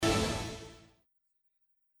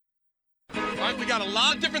right? We got a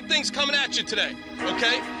lot of different things coming at you today,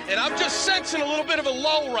 okay? And I'm just sensing a little bit of a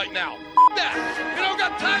lull right now. That. We don't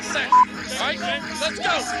got time for that. All right? Let's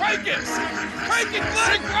go. Crank it. Crank it,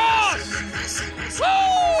 Glenn Cross.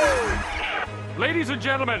 Woo! Ladies and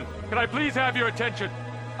gentlemen, can I please have your attention?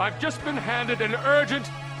 I've just been handed an urgent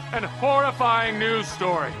and horrifying news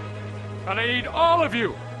story. And I need all of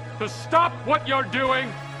you to stop what you're doing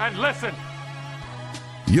and listen.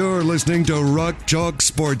 You're listening to Rock Chalk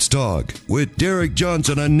Sports Talk with Derek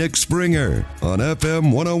Johnson and Nick Springer on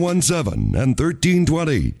FM 1017 and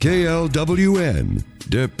 1320 KLWN.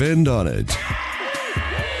 Depend on it.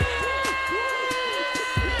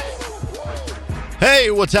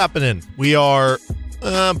 Hey, what's happening? We are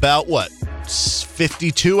about,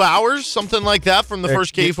 52 hours? Something like that from the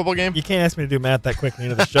first KU football game? You can't ask me to do math that quickly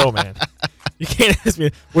into the show, man. You can't ask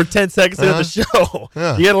me. We're 10 seconds into the show.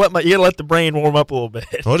 Yeah. You gotta let the brain warm up a little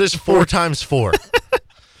bit. What is 4 times 4?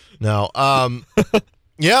 No.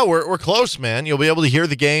 Yeah, we're close, man. You'll be able to hear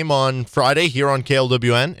the game on Friday here on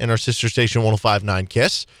KLWN and our sister station 105.9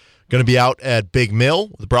 KISS. Going to be out at Big Mill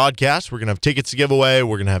with the broadcast. We're going to have tickets to give away.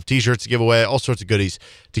 We're going to have T-shirts to give away, all sorts of goodies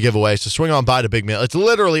to give away. So swing on by to Big Mill. It's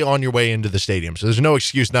literally on your way into the stadium. So there's no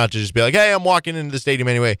excuse not to just be like, hey, I'm walking into the stadium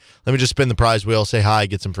anyway. Let me just spin the prize wheel, say hi,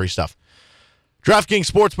 get some free stuff. DraftKings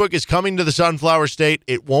Sportsbook is coming to the Sunflower State.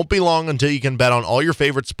 It won't be long until you can bet on all your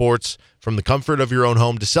favorite sports from the comfort of your own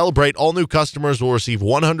home. To celebrate, all new customers will receive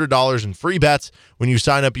 $100 in free bets when you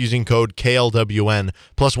sign up using code KLWN.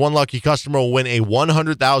 Plus, one lucky customer will win a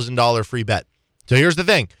 $100,000 free bet. So here's the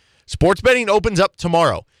thing. Sports betting opens up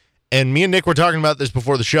tomorrow. And me and Nick were talking about this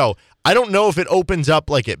before the show. I don't know if it opens up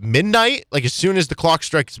like at midnight, like as soon as the clock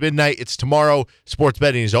strikes midnight, it's tomorrow, sports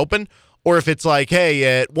betting is open. Or if it's like,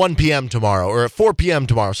 hey, at 1 p.m. tomorrow or at 4 p.m.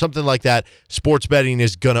 tomorrow, something like that, sports betting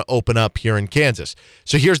is going to open up here in Kansas.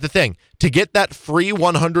 So here's the thing. To get that free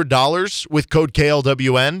 $100 with code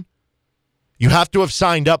KLWN, you have to have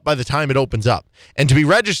signed up by the time it opens up. And to be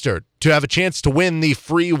registered, to have a chance to win the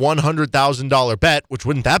free $100,000 bet, which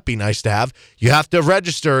wouldn't that be nice to have, you have to have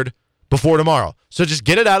registered before tomorrow. So just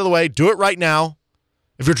get it out of the way. Do it right now.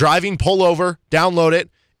 If you're driving, pull over, download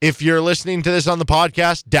it. If you're listening to this on the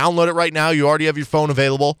podcast, download it right now. You already have your phone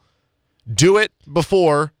available. Do it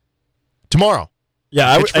before tomorrow.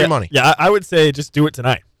 Yeah, it's free money. Yeah, I would say just do it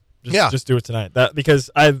tonight. Just do it tonight. Because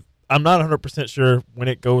I'm not 100% sure when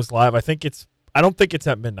it goes live. I don't think it's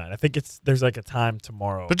at midnight. I think there's like a time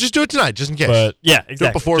tomorrow. But just do it tonight, just in case. But yeah, exactly. Do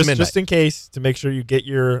it before midnight. Just in case, to make sure you get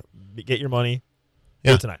your money.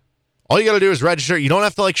 Do it tonight. All you got to do is register. You don't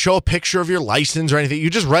have to show a picture of your license or anything. You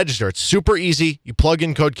just register. It's super easy. You plug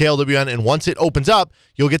in code KLWN, and once it opens up,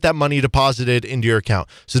 you'll get that money deposited into your account.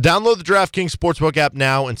 So download the DraftKings Sportsbook app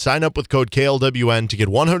now and sign up with code KLWN to get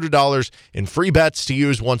 $100 in free bets to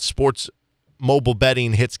use once sports mobile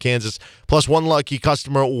betting hits Kansas. Plus, one lucky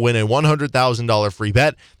customer will win a $100,000 free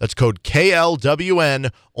bet. That's code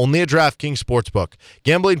KLWN, only at DraftKings Sportsbook.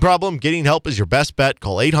 Gambling problem? Getting help is your best bet.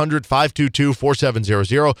 Call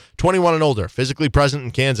 800-522-4700. 21 and older. Physically present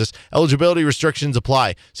in Kansas. Eligibility restrictions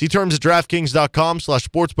apply. See terms at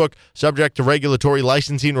DraftKings.com/sportsbook. Subject to regulatory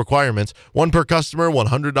licensing requirements. One per customer,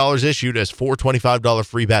 $100 issued as four $25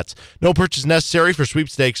 free bets. No purchase necessary for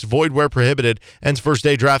sweepstakes. Void where prohibited. Ends first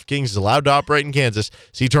day. DraftKings is allowed to operate in Kansas.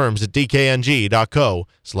 See terms at dkng.co/KS.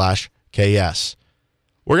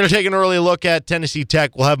 We're going to take an early look at Tennessee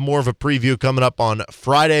Tech. We'll have more of a preview coming up on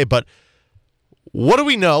Friday, but what do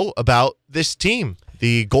we know about this team?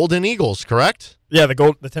 The Golden Eagles, correct? Yeah,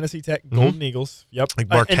 the Tennessee Tech Golden Eagles. Yep. Like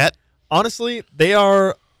Marquette? Honestly, they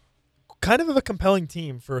are kind of a compelling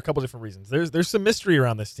team for a couple different reasons. There's some mystery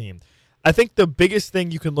around this team. I think the biggest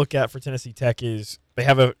thing you can look at for Tennessee Tech is they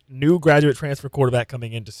have a new graduate transfer quarterback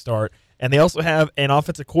coming in to start, and they also have an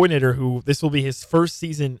offensive coordinator who this will be his first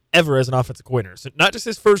season ever as an offensive coordinator. So not just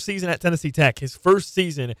his first season at Tennessee Tech, his first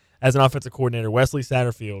season as an offensive coordinator, Wesley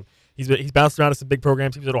Satterfield. He's bounced around to some big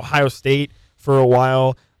programs. He was at Ohio State for a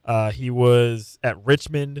while. He was at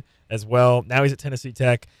Richmond as well. Now he's at Tennessee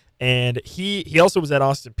Tech. And he also was at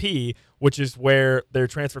Austin Peay, which is where their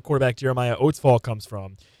transfer quarterback Jeremiah Oatsfall comes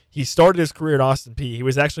from. He started his career at Austin Peay. He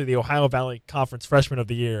was actually the Ohio Valley Conference Freshman of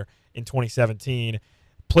the Year in 2017.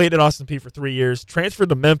 Played at Austin Peay for 3 years. Transferred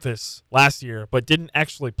to Memphis last year, but didn't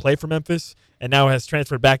actually play for Memphis, and now has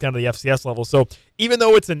transferred back down to the FCS level. So even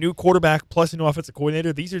though it's a new quarterback plus a new offensive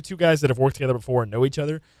coordinator, these are two guys that have worked together before and know each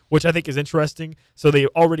other, which I think is interesting. So they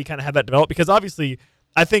already kind of have that developed, because obviously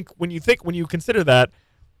I think when you consider that,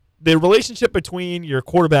 the relationship between your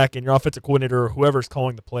quarterback and your offensive coordinator or whoever's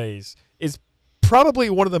calling the plays is probably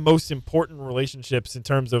one of the most important relationships in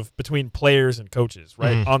terms of between players and coaches,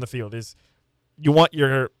 right, on the field. Is you want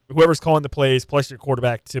your whoever's calling the plays plus your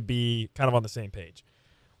quarterback to be kind of on the same page.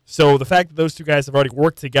 So the fact that those two guys have already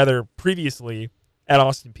worked together previously at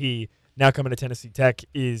Austin Peay, now coming to Tennessee Tech,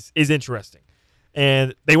 is interesting.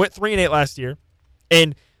 And they went 3-8 last year.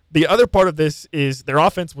 And the other part of this is their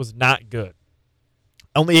offense was not good.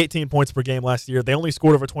 Only 18 points per game last year. They only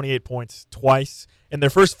scored over 28 points twice. In their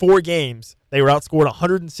first 4 games, they were outscored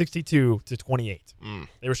 162-28.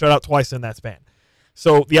 They were shut out twice in that span.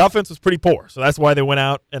 So the offense was pretty poor. So that's why they went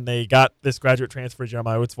out and they got this graduate transfer,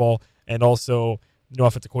 Jeremiah Outzval, and also new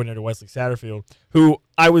offensive coordinator Wesley Satterfield, who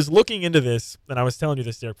I was looking into this, and I was telling you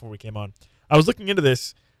this, Derek, before we came on. I was looking into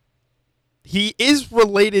this. He is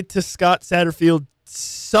related to Scott Satterfield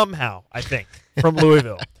somehow, I think, from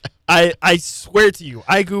Louisville. I swear to you,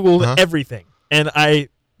 I Googled everything, and I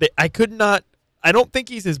could not. I don't think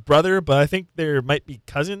he's his brother, but I think there might be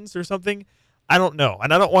cousins or something. I don't know,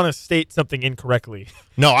 and I don't want to state something incorrectly.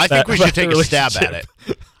 No, I think we should take a stab at it.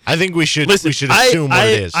 I think we should. Listen, we should assume what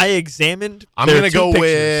it is. I examined. I'm going to go pictures.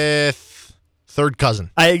 with third cousin.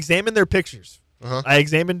 I examined their pictures. I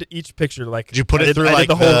examined each picture. Like, did you put it through I like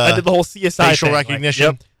did the whole? I did the whole CSI facial thing.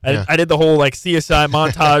 recognition? Yep. I did the whole like CSI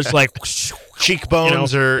montage, like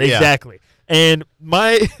cheekbones or exactly. And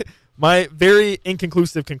my very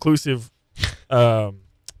inconclusive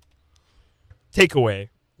takeaway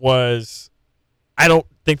was, I don't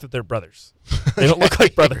think that they're brothers. They don't look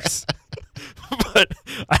like brothers. But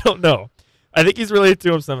I don't know. I think he's related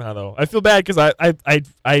to him somehow, though. I feel bad because I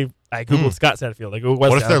Googled Scott Satterfield. I Googled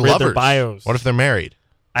What if they're I read lovers? their bios. What if they're married?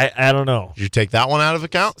 I don't know. Did you take that one out of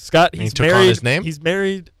account? Scott, And he he's took married. on his name? He's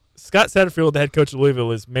married. Scott Satterfield, the head coach of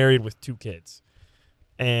Louisville, is married with 2 kids.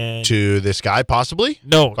 And To this guy, possibly?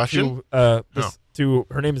 no, Question? to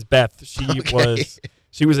her name is Beth.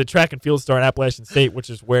 She was a track and field star at Appalachian State, which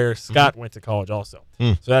is where Scott went to college also.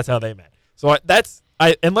 So that's how they met. So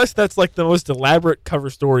unless that's like the most elaborate cover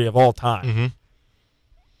story of all time.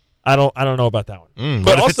 I don't know about that one.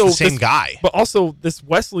 But also it's the same guy. But also this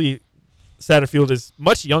Wesley Satterfield is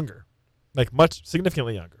much younger, like much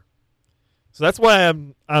significantly younger. So that's why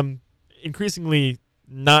I'm increasingly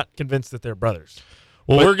not convinced that they're brothers.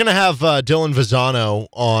 Well, we're going to have Dylan Visano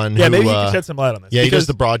on. Yeah, who, maybe he can shed some light on this. Yeah, he does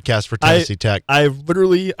the broadcast for Tennessee Tech. I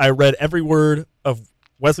read every word of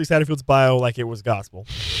Wesley Satterfield's bio like it was gospel.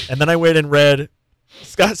 And then I went and read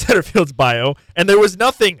Scott Satterfield's bio, and there was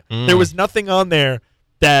nothing. There was nothing on there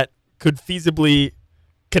that could feasibly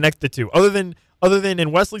connect the two. Other than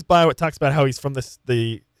in Wesley's bio, it talks about how he's from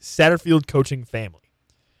the Satterfield coaching family,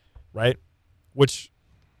 right? Which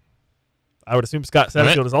I would assume Scott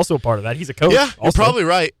Satterfield is also a part of that. He's a coach. Yeah, also. you're probably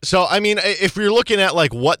right. So, I mean, if you're looking at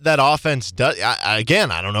like what that offense does,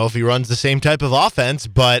 again, I don't know if he runs the same type of offense,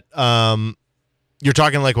 but you're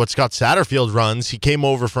talking like what Scott Satterfield runs. He came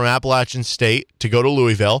over from Appalachian State to go to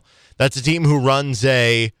Louisville. That's a team who runs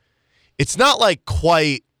it's not like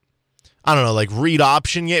quite, I don't know, like read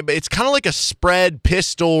option yet, but it's kind of like a spread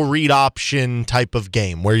pistol read option type of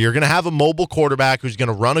game where you're going to have a mobile quarterback who's going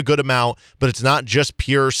to run a good amount, but it's not just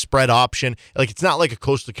pure spread option. Like it's not like a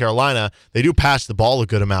Coastal Carolina. They do pass the ball a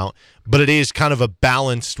good amount, but it is kind of a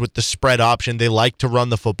balanced with the spread option. They like to run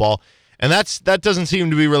the football. And that doesn't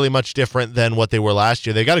seem to be really much different than what they were last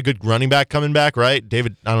year. They got a good running back coming back, right?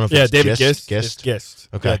 David, I don't know if it's David Gist. Gist.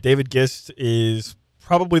 Okay. Yeah, David Gist is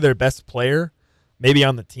probably their best player, maybe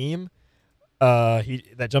on the team.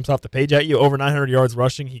 That jumps off the page at you. Over 900 yards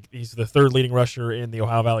rushing. He's the 3rd leading rusher in the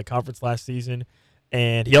Ohio Valley Conference last season.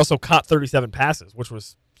 And he also caught 37 passes, which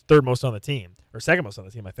was 3rd most on the team, or 2nd most on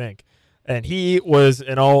the team, I think. And he was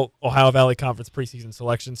an all Ohio Valley Conference preseason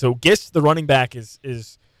selection. So Gist, the running back, is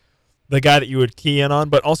the guy that you would key in on,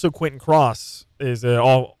 but also Quentin Cross is an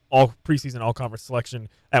all preseason all conference selection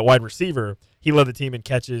at wide receiver. He led the team in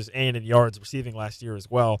catches and in yards receiving last year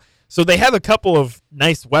as well. So they have a couple of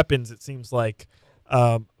nice weapons, it seems like,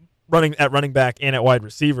 running back and at wide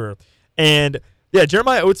receiver. And yeah,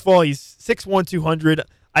 Jeremiah Outzval, he's 6'1", 200.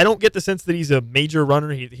 I don't get the sense that he's a major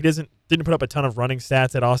runner. He didn't put up a ton of running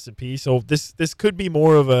stats at Austin Peay. So this could be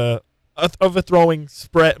more of a throwing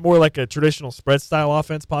spread, more like a traditional spread style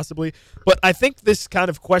offense possibly. But I think this kind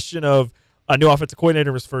of question of a new offensive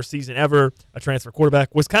coordinator, his first season ever, a transfer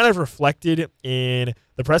quarterback, was kind of reflected in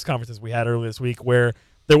the press conferences we had earlier this week, where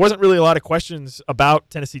there wasn't really a lot of questions about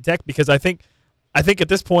Tennessee Tech, because I think at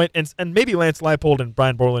this point, and maybe Lance Leipold and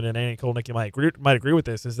Brian Borland and Andy Kolnicki might agree with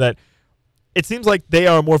this, is that it seems like they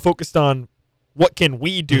are more focused on what can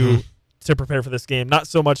we do to prepare for this game, not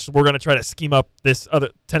so much we're going to try to scheme up this other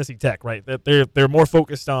Tennessee Tech, right? That they're more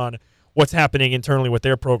focused on what's happening internally with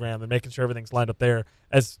their program and making sure everything's lined up there,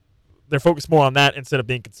 as they're focused more on that instead of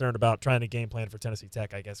being concerned about trying to game plan for Tennessee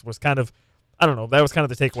Tech, I guess, was kind of I don't know. That was kind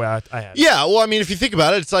of the takeaway I had. Yeah, well, I mean, if you think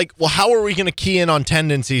about it, it's like, well, how are we going to key in on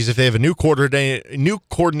tendencies if they have a new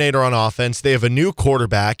coordinator on offense, they have a new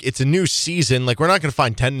quarterback, it's a new season, like we're not going to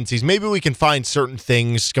find tendencies. Maybe we can find certain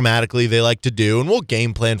things schematically they like to do, and we'll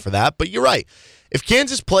game plan for that, but you're right. If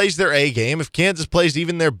Kansas plays their A game, if Kansas plays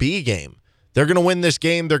even their B game, they're going to win this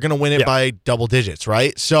game, they're going to win it by double digits,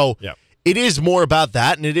 right? So it is more about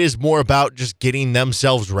that, and it is more about just getting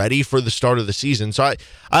themselves ready for the start of the season. So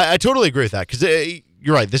I totally agree with that because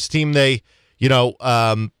you're right. This team, they,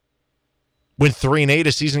 went 3-8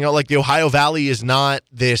 a season ago. Like the Ohio Valley is not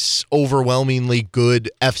this overwhelmingly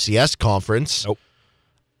good FCS conference. Nope.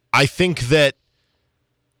 I think that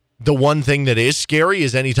the one thing that is scary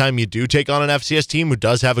is anytime you do take on an FCS team who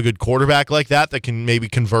does have a good quarterback like that can maybe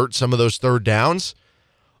convert some of those third downs.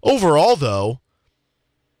 Overall, though,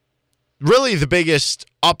 really the biggest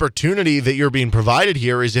opportunity that you're being provided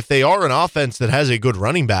here is if they are an offense that has a good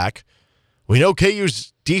running back. We know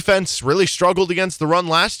KU's defense really struggled against the run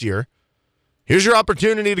last year. Here's your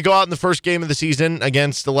opportunity to go out in the first game of the season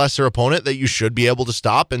against a lesser opponent that you should be able to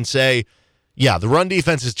stop and say, yeah, the run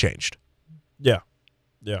defense has changed. Yeah.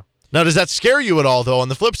 Now, does that scare you at all, though, on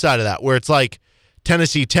the flip side of that, where it's like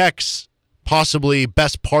Tennessee Tech's possibly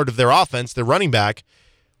best part of their offense, their running back,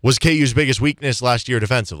 was KU's biggest weakness last year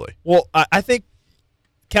defensively? Well, I think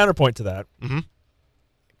counterpoint to that,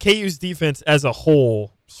 KU's defense as a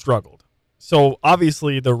whole struggled. So,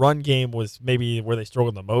 obviously, the run game was maybe where they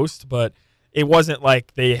struggled the most, but it wasn't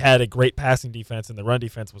like they had a great passing defense and the run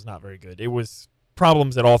defense was not very good. It was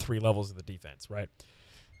problems at all three levels of the defense, right?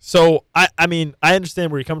 So, I mean, I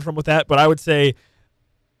understand where you're coming from with that, but I would say,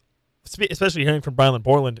 especially hearing from Brylan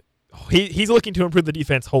Borland, he's looking to improve the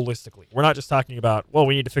defense holistically. We're not just talking about, well,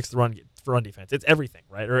 we need to fix the run defense. It's everything,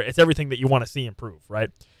 right? Or it's everything that you want to see improve, right?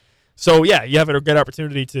 So, yeah, you have a good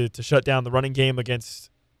opportunity to shut down the running game against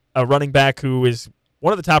a running back who is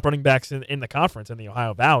one of the top running backs in the conference in the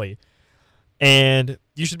Ohio Valley, and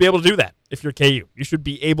you should be able to do that if you're KU. You should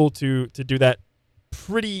be able to do that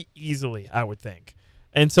pretty easily, I would think.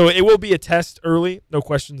 And so it will be a test early, no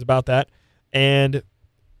questions about that. And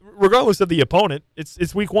regardless of the opponent,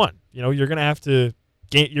 it's week one. You're going to have to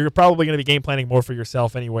you're probably going to be game planning more for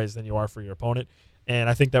yourself anyways than you are for your opponent. And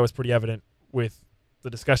I think that was pretty evident with the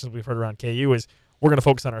discussions we've heard around KU is we're going to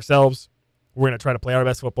focus on ourselves. We're going to try to play our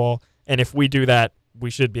best football. And if we do that, we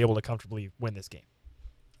should be able to comfortably win this game.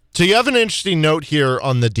 So you have an interesting note here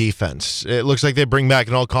on the defense. It looks like they bring back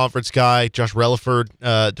an all-conference guy, Josh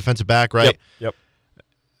Relaford, defensive back, right? Yep.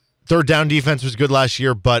 Third down defense was good last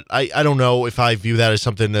year, but I don't know if I view that as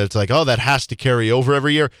something that's like, oh, that has to carry over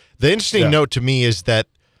every year. The interesting note to me is that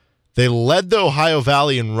they led the Ohio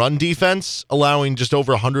Valley in run defense, allowing just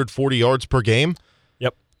over 140 yards per game.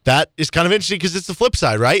 Yep. That is kind of interesting because it's the flip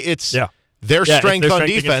side, right? It's their strength on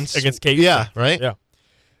defense. Against KU. Yeah, right?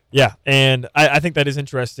 Yeah, and I think that is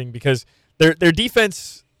interesting because their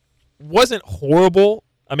defense wasn't horrible.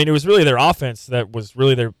 I mean, it was really their offense that was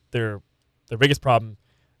really their biggest problem.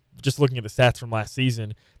 Just looking at the stats from last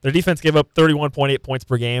season, their defense gave up 31.8 points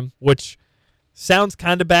per game, which sounds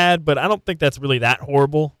kind of bad, but I don't think that's really that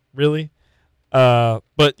horrible, really. But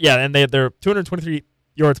yeah, and they had their 223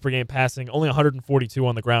 yards per game passing, only 142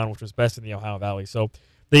 on the ground, which was best in the Ohio Valley. So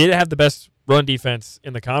they did have the best run defense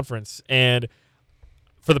in the conference. And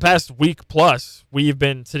for the past week plus, we've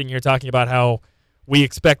been sitting here talking about how we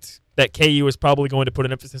expect that KU is probably going to put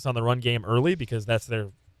an emphasis on the run game early because that's their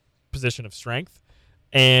position of strength.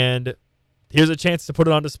 And here's a chance to put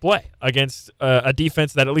it on display against a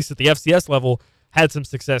defense that, at least at the FCS level, had some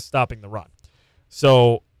success stopping the run.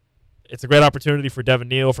 So it's a great opportunity for Devin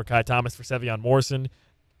Neal, for Kai Thomas, for Sevion Morrison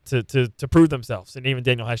to prove themselves, and even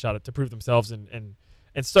Daniel Highshot to prove themselves and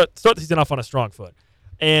start the season off on a strong foot.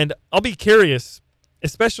 And I'll be curious,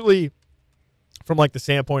 especially from like the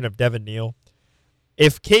standpoint of Devin Neal,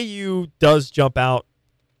 if KU does jump out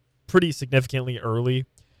pretty significantly early,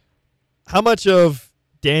 how much of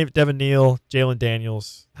Devin Neal, Jalen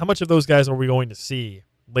Daniels, how much of those guys are we going to see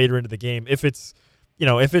later into the game if it's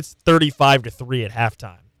 35-3 at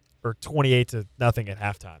halftime or 28-0 at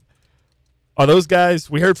halftime? Are those guys?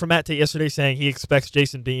 We heard from Matt Tate yesterday saying he expects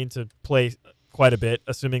Jason Bean to play quite a bit,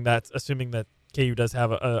 assuming that KU does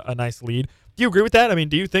have a nice lead. Do you agree with that? I mean,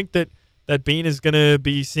 do you think that Bean is going to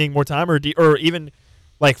be seeing more time, or even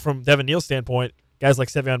like from Devin Neal's standpoint, guys like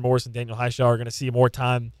Sevion Morris and Daniel Highshaw are going to see more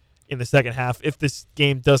time in the second half if this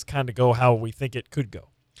game does kind of go how we think it could go?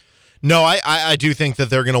 No, I do think that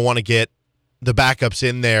they're going to want to get the backups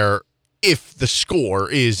in there if the score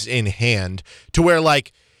is in hand, to where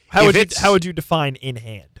like how would you define in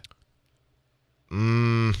hand?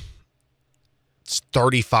 It's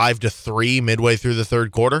 35-3 midway through the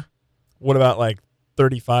third quarter. what about like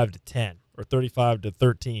 35-10 or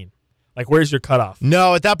 35-13? Like, where's your cutoff?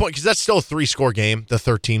 No, at that point, because that's still a 3-score game, the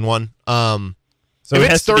 13 one. So if it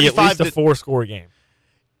has it's to be at least a 35 4-score game.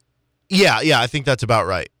 Yeah, I think that's about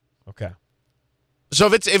right. Okay. So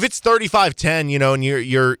if it's 35-10, you know, and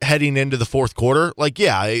you're heading into the fourth quarter, like,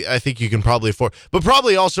 yeah, I think you can probably afford. But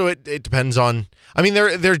probably also it depends on. I mean,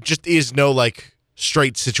 there just is no like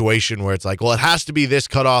straight situation where it's like, well, it has to be this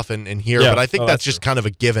cutoff and here. Yeah. But I think that's just kind of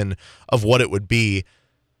a given of what it would be.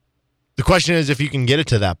 The question is if you can get it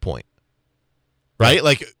to that point, right?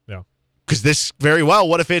 Like, Yeah. because this very well.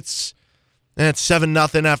 What if it's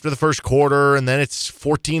 7-0 after the first quarter, and then it's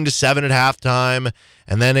 14-7 at halftime,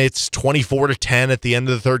 and then it's 24-10 at the end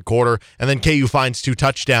of the third quarter, and then KU finds 2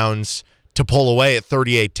 touchdowns to pull away at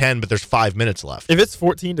 38-10, but there's 5 minutes left. If it's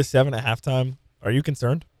 14-7 at halftime, are you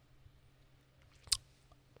concerned?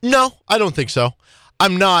 No, I don't think so.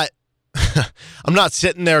 I'm not. I'm not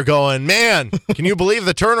sitting there going, man, can you believe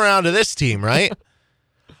the turnaround of this team, right?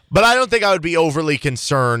 But I don't think I would be overly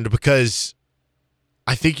concerned because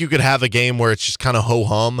I think you could have a game where it's just kind of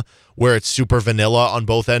ho-hum, where it's super vanilla on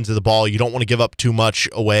both ends of the ball. You don't want to give up too much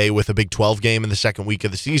away with a Big 12 game in the second week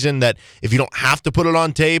of the season that if you don't have to put it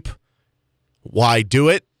on tape, why do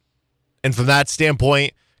it? And from that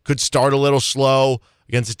standpoint, could start a little slow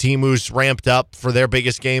against a team who's ramped up for their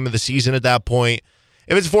biggest game of the season at that point.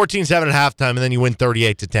 If it's 14-7 at halftime and then you win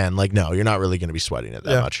 38-10, like, no, you're not really going to be sweating it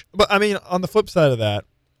that much. But, I mean, on the flip side of that,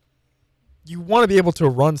 you want to be able to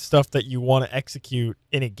run stuff that you want to execute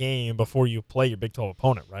in a game before you play your Big 12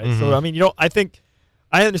 opponent, right? Mm-hmm. So, I mean,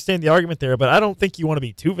 I understand the argument there, but I don't think you want to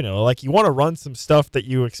be too vanilla. Like, you want to run some stuff that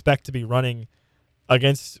you expect to be running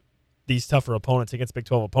against these tougher opponents, against Big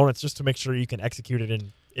 12 opponents, just to make sure you can execute it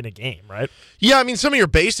in a game, right? Yeah, I mean, some of your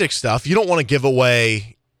basic stuff, you don't want to give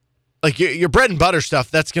away. Like, your bread and butter stuff,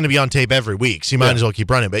 that's going to be on tape every week, so you might as well keep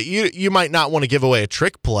running. But you might not want to give away a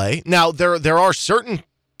trick play. Now, there are certain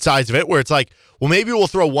sides of it where it's like, well, maybe we'll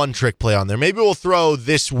throw one trick play on there. Maybe we'll throw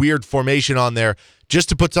this weird formation on there just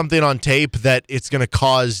to put something on tape that it's going to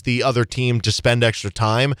cause the other team to spend extra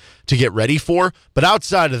time to get ready for. But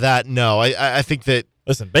outside of that, no. I think that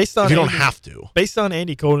Listen, based on you don't have to. Based on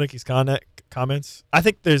Andy Konicki's comments, I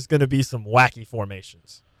think there's going to be some wacky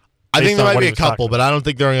formations. I think there might be a he was talking couple, but I don't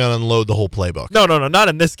think they're going to unload the whole playbook. No, not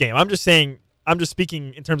in this game. I'm just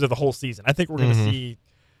speaking in terms of the whole season. I think we're going to see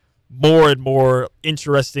more and more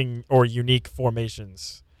interesting or unique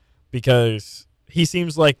formations because he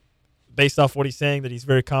seems like, based off what he's saying, that he's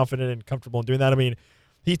very confident and comfortable in doing that. I mean,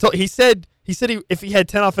 he said if he had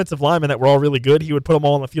 10 offensive linemen that were all really good, he would put them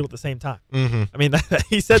all on the field at the same time. Mm-hmm. I mean,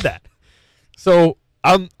 he said that. So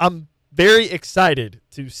I'm very excited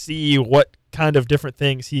to see what kind of different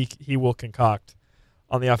things he will concoct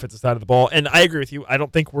on the offensive side of the ball. And I agree with you. I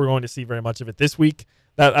don't think we're going to see very much of it this week.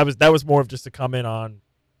 That was more of just a comment on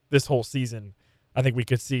this whole season. I think we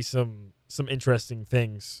could see some interesting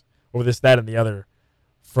things over this, that, and the other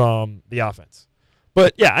from the offense.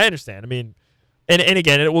 But yeah, I understand. I mean, and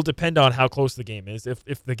again, it will depend on how close the game is.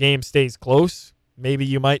 If the game stays close, maybe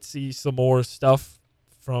you might see some more stuff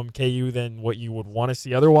from KU than what you would want to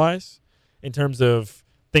see otherwise in terms of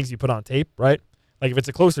things you put on tape, right? Like if it's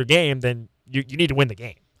a closer game, then you need to win the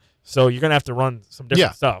game. So you're going to have to run some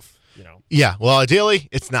different stuff, you know. Yeah, well, ideally,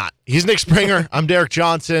 it's not. He's Nick Springer. I'm Derek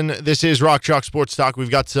Johnson. This is Rock Chalk Sports Talk. We've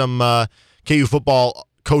got some KU football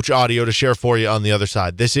coach audio to share for you on the other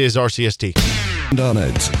side. This is RCST. On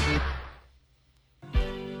it.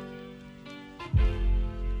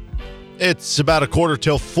 It's about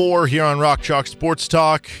 4:45 here on Rock Chalk Sports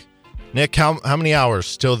Talk. Nick, how many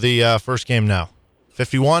hours till the first game now?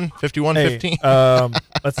 51? 15?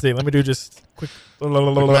 Let's see. Let me do just quick.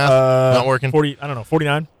 Math? Not working? 40. I don't know.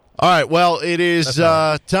 49. All right. Well, it is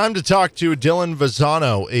time to talk to Dylan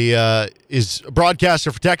Vazano. He is a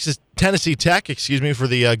broadcaster for Tennessee Tech, for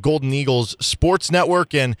the Golden Eagles Sports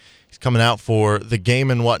Network, and he's coming out for the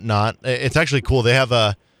game and whatnot. It's actually cool. They have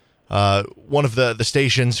one of the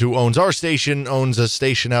stations who owns our station owns a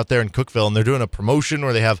station out there in Cookeville, and they're doing a promotion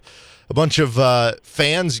where they have a bunch of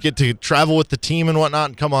fans get to travel with the team and whatnot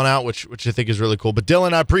and come on out, which I think is really cool. But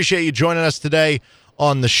Dylan, I appreciate you joining us today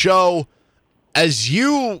on the show. As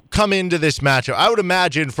you come into this matchup, I would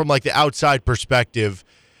imagine from like the outside perspective,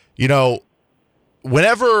 you know,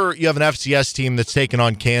 whenever you have an FCS team that's taking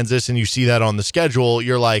on Kansas and you see that on the schedule,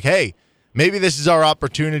 you're like, hey, maybe this is our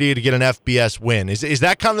opportunity to get an FBS win. Is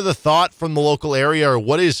that kind of the thought from the local area, or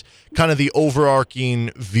what is kind of the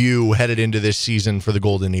overarching view headed into this season for the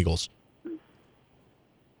Golden Eagles?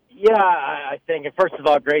 Yeah, I think, first of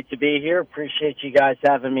all, great to be here. Appreciate you guys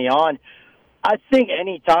having me on. I think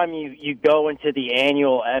anytime you go into the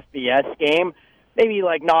annual FBS game, maybe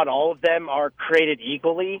like not all of them are created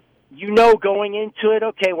equally. You know going into it,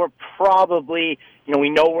 okay, we're probably, we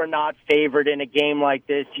know we're not favored in a game like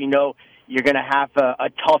this. You know you're going to have a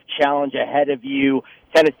tough challenge ahead of you.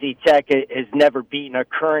 Tennessee Tech has never beaten a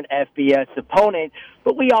current FBS opponent,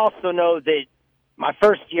 but we also know that my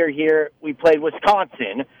first year here, we played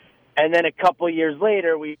Wisconsin, and then a couple of years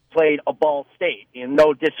later, we played a Ball State.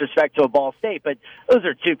 No disrespect to a Ball State, but those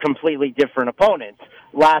are two completely different opponents.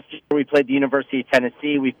 Last year, we played the University of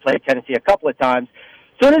Tennessee. We've played Tennessee a couple of times.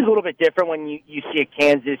 So it is a little bit different when you see a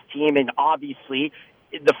Kansas team, and obviously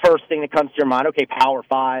the first thing that comes to your mind, okay, Power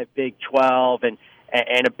 5, Big 12, and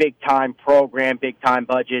a big-time program, big-time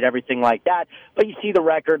budget, everything like that. But you see the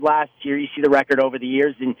record last year, you see the record over the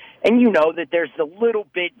years, and you know that there's a little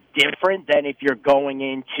bit different than if you're going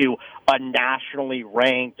into a nationally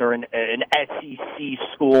ranked or an SEC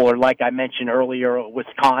school, or like I mentioned earlier,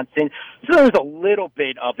 Wisconsin. So there's a little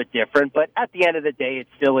bit of a difference, but at the end of the day, it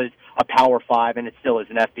still is a Power 5, and it still is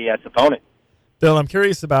an FBS opponent. Dylan, I'm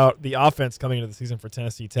curious about the offense coming into the season for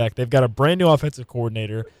Tennessee Tech. They've got a brand-new offensive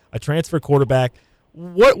coordinator, a transfer quarterback.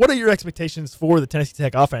 What are your expectations for the Tennessee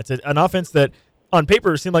Tech offense? An offense that, on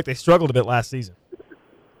paper, seemed like they struggled a bit last season.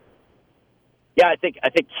 Yeah, I think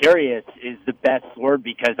curious is the best word,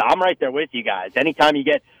 because I'm right there with you guys. Anytime you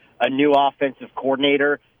get a new offensive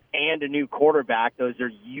coordinator and a new quarterback, those are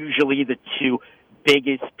usually the two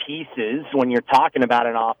biggest pieces when you're talking about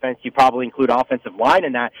an offense. You probably include offensive line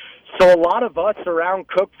in that. So a lot of us around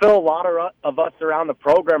Cookeville, a lot of us around the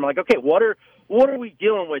program are like, okay, what are we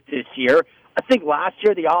dealing with this year? I think last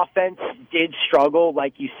year the offense did struggle.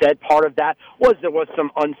 Like you said, part of that was there was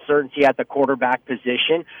some uncertainty at the quarterback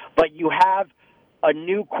position. But you have a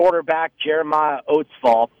new quarterback, Jeremiah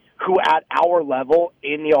Oatsfall, who at our level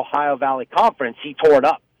in the Ohio Valley Conference, he tore it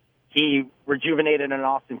up. He rejuvenated an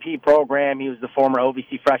Austin Peay program. He was the former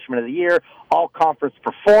OVC Freshman of the Year, all-conference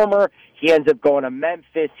performer. He ends up going to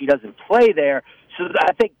Memphis. He doesn't play there. So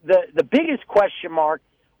I think the biggest question mark,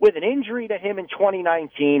 with an injury to him in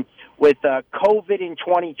 2019, with COVID in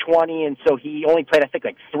 2020, and so he only played, I think,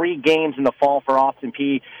 like 3 games in the fall for Austin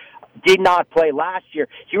Peay, did not play last year.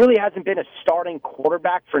 He really hasn't been a starting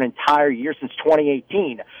quarterback for an entire year since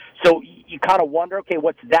 2018. So you kind of wonder, okay,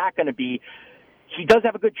 what's that going to be? He does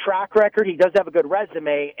have a good track record. He does have a good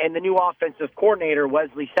resume, and the new offensive coordinator,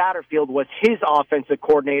 Wesley Satterfield, was his offensive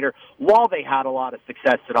coordinator while they had a lot of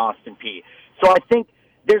success at Austin Peay. So I think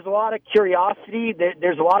there's a lot of curiosity.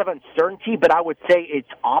 There's a lot of uncertainty, but I would say it's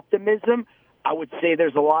optimism. I would say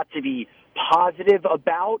there's a lot to be positive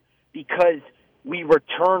about, because we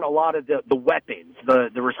return a lot of the weapons,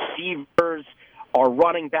 the receivers, our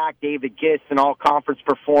running back, David Gist, an all-conference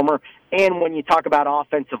performer. And when you talk about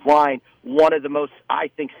offensive line, one of the most,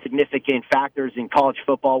 I think, significant factors in college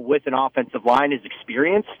football with an offensive line is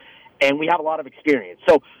experience, and we have a lot of experience.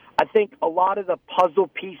 So I think a lot of the puzzle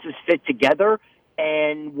pieces fit together,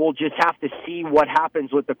 and we'll just have to see what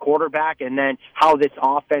happens with the quarterback and then how this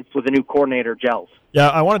offense with a new coordinator gels. Yeah,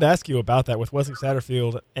 I wanted to ask you about that with Wesley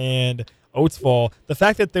Satterfield and Oatsfall. The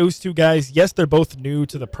fact that those two guys, yes, they're both new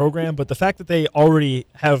to the program, but the fact that they already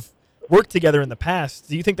have worked together in the past,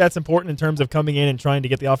 do you think that's important in terms of coming in and trying to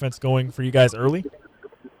get the offense going for you guys early?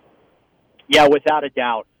 Yeah, without a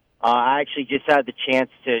doubt. I actually just had the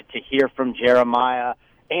chance to hear from Jeremiah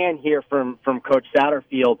and hear from Coach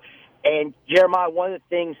Satterfield. And Jeremiah, one of the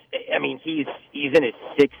things, I mean, he's in his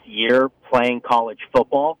 6th year playing college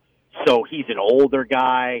football, so he's an older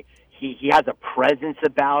guy. He has a presence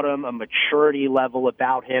about him, a maturity level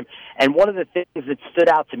about him. And one of the things that stood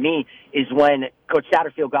out to me is when Coach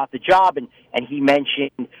Satterfield got the job, and he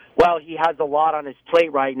mentioned, well, he has a lot on his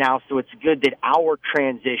plate right now, so it's good that our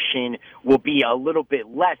transition will be a little bit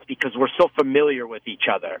less because we're so familiar with each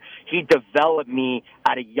other. He developed me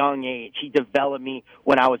at a young age. He developed me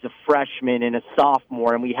when I was a freshman and a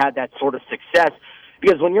sophomore, and we had that sort of success.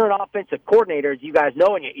 Because when you're an offensive coordinator, as you guys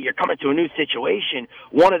know, and you're coming to a new situation,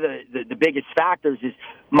 one of the biggest factors is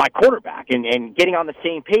my quarterback and getting on the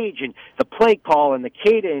same page and the play call and the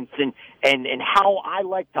cadence and how I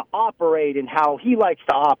like to operate and how he likes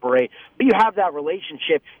to operate. But you have that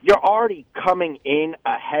relationship. You're already coming in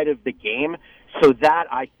ahead of the game. So that,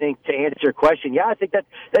 I think, to answer your question, yeah, I think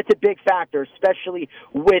that's a big factor, especially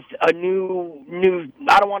with a new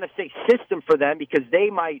I don't want to say system for them because they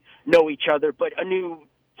might know each other, but a new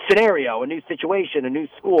scenario, a new situation, a new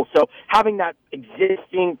school. So having that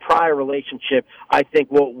existing prior relationship, I think,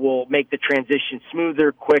 will make the transition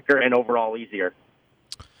smoother, quicker, and overall easier.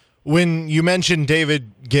 When you mentioned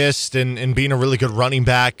David Gist and being a really good running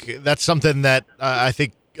back, that's something that I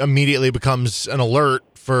think immediately becomes an alert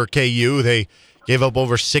for KU. They gave up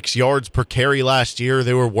over 6 yards per carry last year.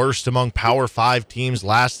 They were worst among Power 5 teams,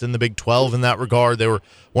 last in the Big 12 in that regard. They were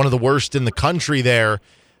one of the worst in the country there,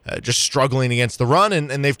 just struggling against the run,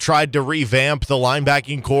 and they've tried to revamp the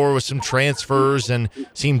linebacking core with some transfers and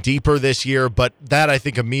seem deeper this year, but that I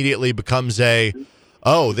think immediately becomes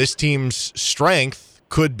this team's strength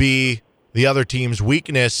could be the other team's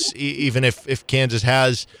weakness, even if Kansas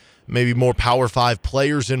has maybe more Power 5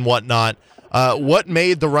 players and whatnot. What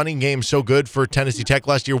made the running game so good for Tennessee Tech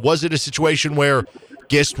last year? Was it a situation where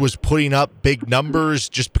Gist was putting up big numbers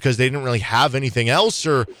just because they didn't really have anything else,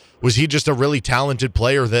 or was he just a really talented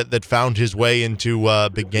player that found his way into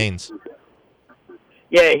big gains?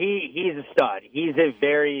 Yeah, he's a stud. He's a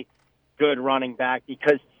very good running back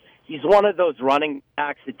because he's one of those running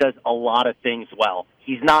backs that does a lot of things well.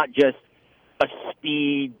 He's not just a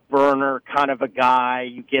speed burner kind of a guy.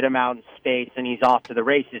 You get him out in space and he's off to the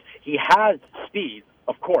races. He has speed,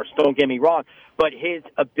 of course, don't get me wrong, but his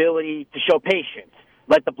ability to show patience,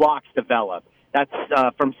 let the blocks develop. That's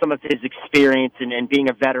from some of his experience and being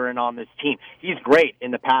a veteran on this team. He's great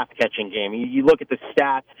in the pass-catching game. You look at the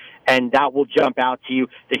stats, and that will jump out to you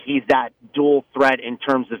that he's that dual threat in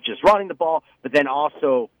terms of just running the ball, but then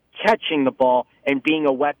also catching the ball and being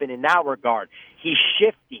a weapon in that regard. He's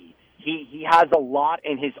shifty. He has a lot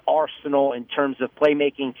in his arsenal in terms of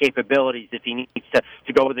playmaking capabilities if he needs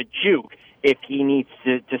to go with a juke, if he needs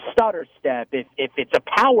to stutter step, if it's a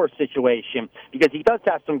power situation, because he does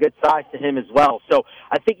have some good size to him as well. So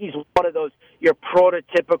I think he's one of those, your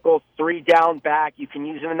prototypical 3-down back. You can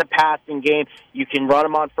use him in the passing game. You can run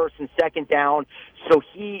him on first and second down. So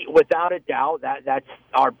he, without a doubt, that's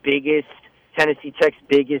our biggest, Tennessee Tech's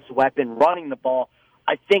biggest weapon, running the ball.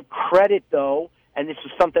 I think credit, though, and this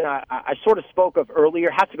is something I sort of spoke of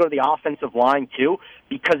earlier, has to go to the offensive line, too,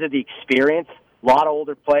 because of the experience. A lot of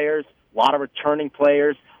older players, a lot of returning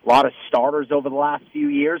players, a lot of starters over the last few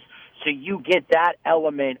years. So you get that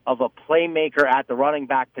element of a playmaker at the running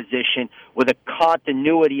back position with a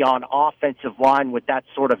continuity on offensive line with that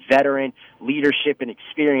sort of veteran leadership and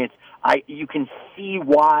experience. You can see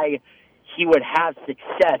why he would have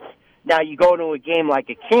success. Now, you go to a game like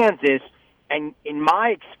a Kansas, and in my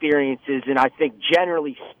experiences, and I think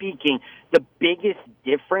generally speaking, the biggest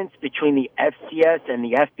difference between the FCS and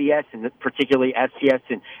the FBS, and particularly FCS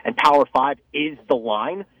and Power 5, is the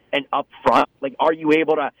line and up front. Like, are you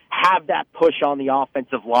able to have that push on the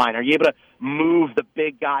offensive line? Are you able to move the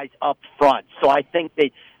big guys up front? So I think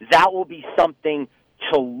that will be something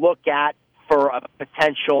to look at for a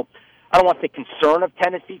potential, I don't want to say concern of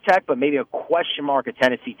Tennessee Tech, but maybe a question mark of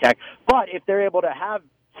Tennessee Tech. But if they're able to have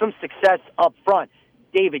some success up front,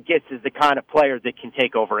 David Gist is the kind of player that can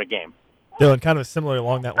take over a game. Dylan, kind of similar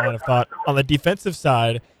along that line of thought. On the defensive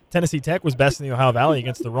side, Tennessee Tech was best in the Ohio Valley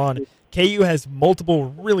against the run. KU has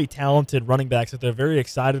multiple really talented running backs that they're very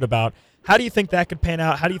excited about. How do you think that could pan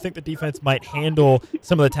out? How do you think the defense might handle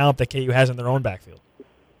some of the talent that KU has in their own backfield?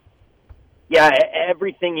 Yeah,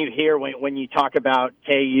 everything you hear when you talk about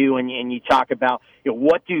KU and you talk about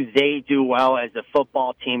what do they do well as a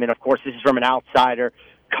football team, and of course this is from an outsider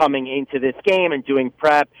coming into this game and doing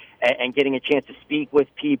prep and getting a chance to speak with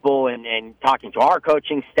people and talking to our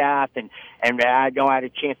coaching staff. And I know I had a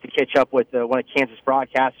chance to catch up with one of Kansas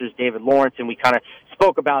broadcasters, David Lawrence, and we kind of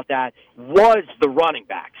spoke about that, was the running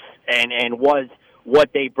backs and was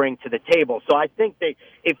what they bring to the table. So I think that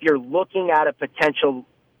if you're looking at a potential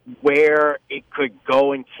where it could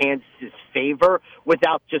go in Kansas's favor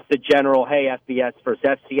without just the general, hey, FBS versus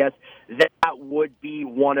FCS, that would be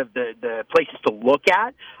one of the places to look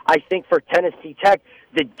at. I think for Tennessee Tech,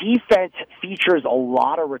 the defense features a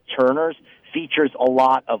lot of returners, features a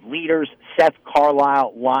lot of leaders. Seth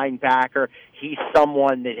Carlisle, linebacker, he's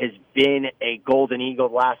someone that has been a Golden Eagle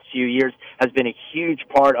the last few years, has been a huge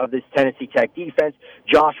part of this Tennessee Tech defense.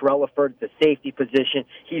 Josh Relaford, the safety position,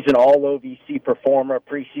 he's an all-OVC performer,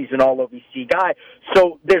 preseason all-OVC guy.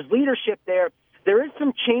 So there's leadership there. There is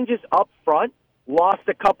some changes up front. Lost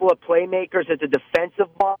a couple of playmakers at the defensive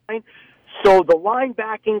line. So the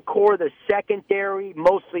linebacking core, the secondary,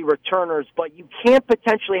 mostly returners, but you can't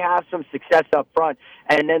potentially have some success up front.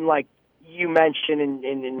 And then, like you mentioned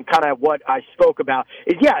and kind of what I spoke about,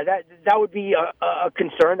 is, that would be a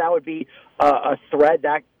concern. That would be a thread.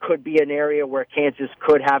 That could be an area where Kansas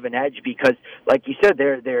could have an edge because, like you said,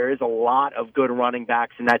 there is a lot of good running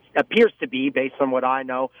backs, and that appears to be, based on what I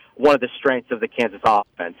know, one of the strengths of the Kansas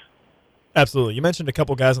offense. Absolutely. You mentioned a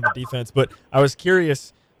couple guys on the defense, but I was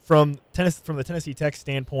curious from the Tennessee Tech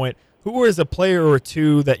standpoint, who is a player or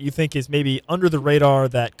two that you think is maybe under the radar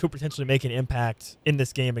that could potentially make an impact in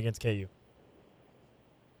this game against KU?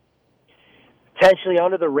 Potentially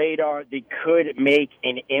under the radar, they could make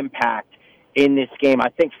an impact in this game. I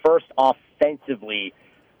think first offensively,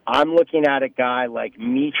 I'm looking at a guy like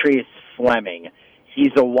Demetrius Fleming.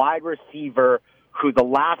 He's a wide receiver who the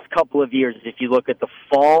last couple of years, if you look at the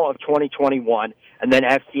fall of 2021 and then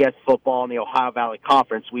FCS football in the Ohio Valley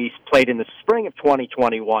Conference, we played in the spring of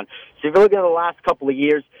 2021. So if you look at the last couple of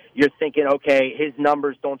years, you're thinking, okay, his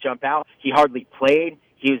numbers don't jump out. He hardly played.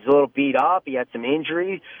 He was a little beat up. He had some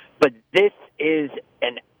injuries. But this is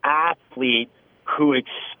an athlete who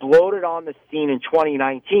exploded on the scene in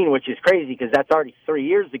 2019, which is crazy because that's already 3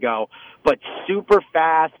 years ago, but super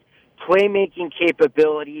fast, playmaking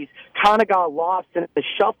capabilities, kind of got lost in the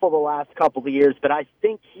shuffle the last couple of years, but I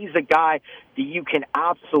think he's a guy that you can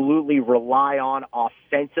absolutely rely on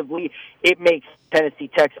offensively. It makes Tennessee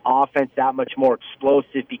Tech's offense that much more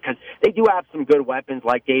explosive because they do have some good weapons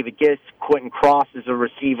like David Gist. Quentin Cross is a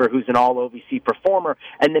receiver who's an all-OVC performer,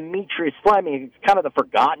 and Demetrius Fleming is kind of the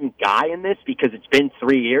forgotten guy in this because it's been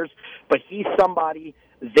 3 years, but he's somebody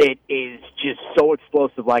that is just so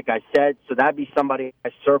explosive, like I said. So that'd be somebody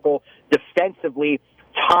I circle. Defensively,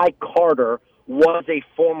 Ty Carter was a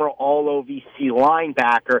former All-OVC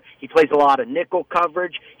linebacker. He plays a lot of nickel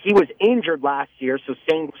coverage. He was injured last year, so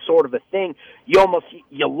same sort of a thing. You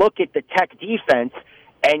look at the Tech defense,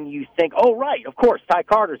 and you think, oh, right, of course, Ty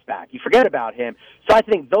Carter's back. You forget about him. So I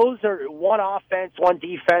think those are one offense, one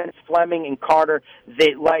defense, Fleming and Carter,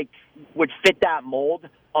 that would fit that mold,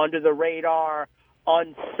 under the radar,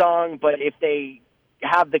 unsung, but if they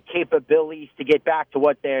have the capabilities to get back to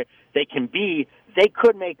what they can be, they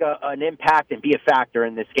could make an impact and be a factor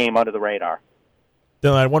in this game under the radar.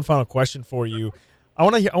 Dylan, I had one final question for you. I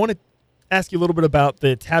want to ask you a little bit about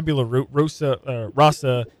the tabula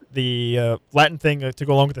rasa, the Latin thing to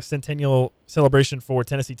go along with the centennial celebration for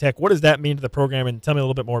Tennessee Tech. What does that mean to the program? And tell me a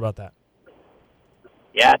little bit more about that.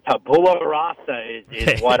 Yeah, tabula rasa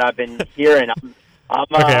is what I've been hearing.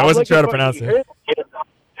 Okay, I wasn't sure how to pronounce it.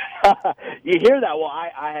 You hear that? Well,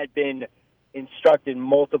 I had been instructed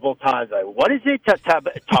multiple times. Like, what is it?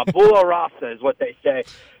 Tabula rasa is what they say.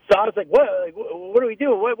 So I was like, what do we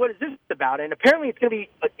do? What is this about? And apparently it's going to be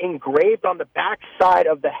engraved on the back side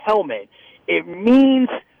of the helmet. It means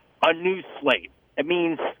a new slate. It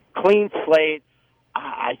means clean slate.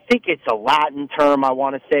 I think it's a Latin term, I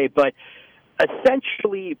want to say. But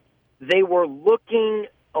essentially, they were looking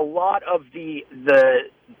a lot of the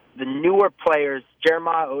newer players,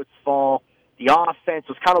 Jeremiah Oatsfall, the offense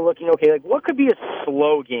was kind of looking, okay, like what could be a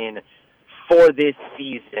slogan for this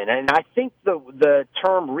season? And I think the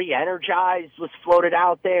term re-energized was floated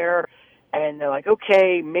out there, and they're like,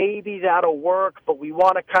 okay, maybe that'll work, but we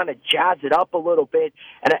want to kind of jazz it up a little bit.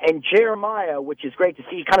 And Jeremiah, which is great to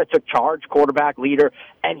see, he kind of took charge, quarterback, leader,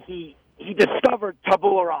 and he discovered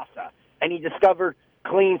tabula rasa, and he discovered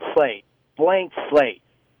clean slate, blank slate.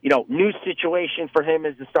 New situation for him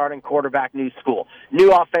as the starting quarterback, new school,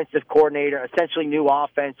 new offensive coordinator, essentially new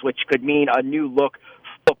offense, which could mean a new look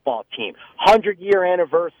football team. 100-year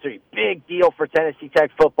anniversary, big deal for Tennessee Tech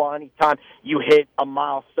football. Anytime you hit a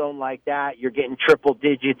milestone like that, you're getting triple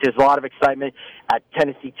digits. There's a lot of excitement at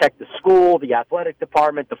Tennessee Tech, the school, the athletic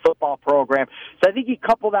department, the football program. So I think you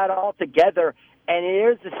couple that all together, and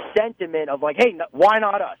there's a sentiment of like, hey, why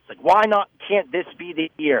not us? Like, why not? Can't this be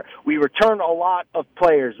the year? We return a lot of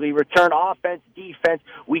players. We return offense, defense.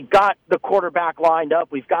 We got the quarterback lined up.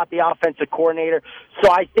 We've got the offensive coordinator.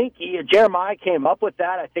 So I think Jeremiah came up with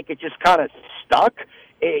that. I think it just kind of stuck.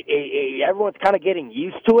 Everyone's kind of getting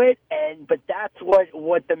used to it, but that's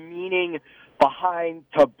what the meaning behind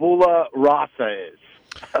tabula rasa is.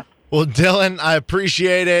 Well, Dylan, I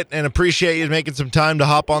appreciate it and appreciate you making some time to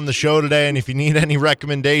hop on the show today. And if you need any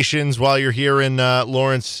recommendations while you're here in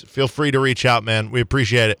Lawrence, feel free to reach out, man. We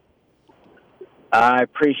appreciate it. I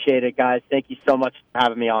appreciate it, guys. Thank you so much for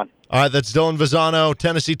having me on. All right, that's Dylan Vazano,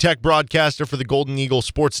 Tennessee Tech broadcaster for the Golden Eagle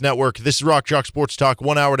Sports Network. This is Rock Chalk Sports Talk,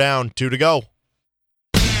 1 hour down, 2 to go.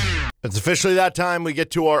 It's officially that time. We get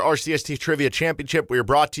to our RCST Trivia Championship. We are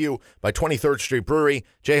brought to you by 23rd Street Brewery,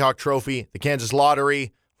 Jayhawk Trophy, the Kansas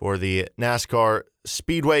Lottery, for the NASCAR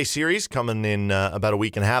Speedway Series coming in about a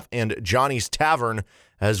week and a half, and Johnny's Tavern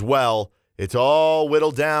as well. It's all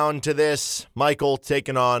whittled down to this. Michael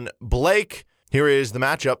taking on Blake. Here is the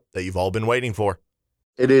matchup that you've all been waiting for.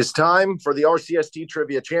 It is time for the RCST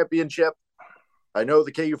Trivia Championship. I know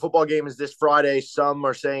the KU football game is this Friday. Some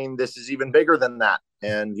are saying this is even bigger than that.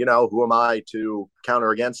 And, who am I to counter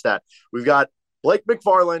against that? We've got Blake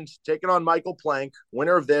McFarland taking on Michael Plank.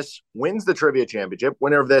 Winner of this wins the trivia championship.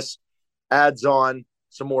 Winner of this adds on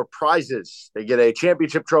some more prizes. They get a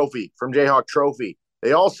championship trophy from Jayhawk Trophy.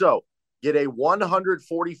 They also get a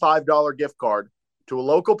 $145 gift card to a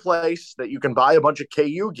local place that you can buy a bunch of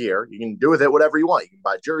KU gear. You can do with it whatever you want. You can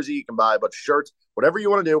buy a jersey, you can buy a bunch of shirts, whatever you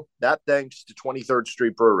want to do. That thanks to 23rd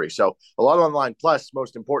Street Brewery. So a lot online. Plus,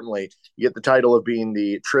 most importantly, you get the title of being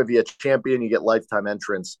the trivia champion. You get lifetime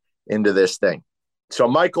entrance into this thing. So,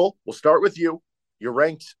 Michael, we'll start with you. You're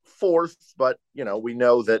ranked 4th, but, we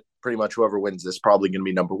know that pretty much whoever wins this is probably going to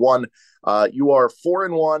be number 1. You are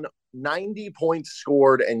 4-1, 90 points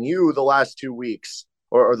scored, and you, the last 2 weeks,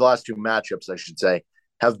 or the last 2 matchups, I should say,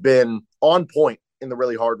 have been on point in the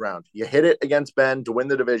really hard round. You hit it against Ben to win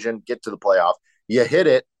the division, get to the playoff. You hit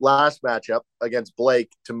it last matchup against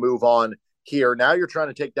Blake to move on here. Now you're trying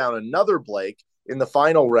to take down another Blake in the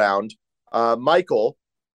final round. Michael,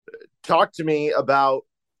 talk to me about,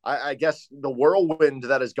 I guess, the whirlwind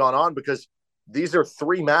that has gone on, because these are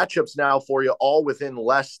 3 matchups now for you, all within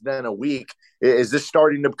less than a week. Is this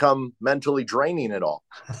starting to become mentally draining at all?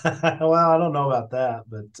 Well, I don't know about that,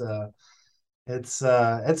 but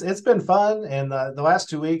it's been fun. And the last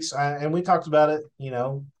 2 weeks, and we talked about it, in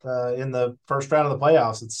the first round of the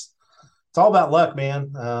playoffs. It's all about luck,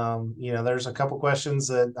 man. There's a couple questions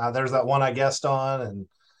that there's that one I guessed on,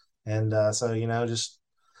 and so just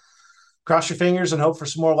cross your fingers and hope for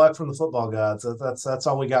some more luck from the football gods. That's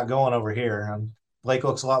all we got going over here. Blake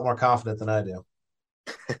looks a lot more confident than I do.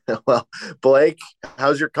 Well, Blake,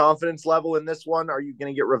 how's your confidence level in this one? Are you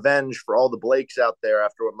going to get revenge for all the Blakes out there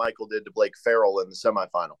after what Michael did to Blake Farrell in the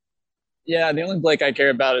semifinal? Yeah, the only Blake I care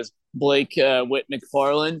about is Blake Whit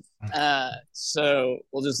McFarland. So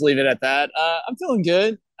we'll just leave it at that. I'm feeling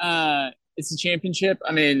good. It's a championship.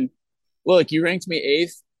 I mean, look, you ranked me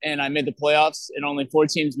 8th, and I made the playoffs, and only 4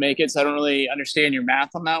 teams make it. So I don't really understand your math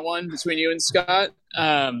on that one between you and Scott.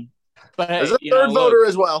 But hey, there's a third voter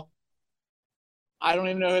as well. I don't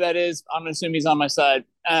even know who that is. I'm going to assume he's on my side.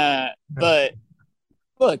 But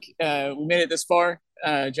look, we made it this far.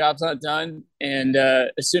 Job's not done. And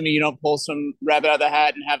assuming you don't pull some rabbit out of the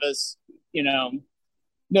hat and have us,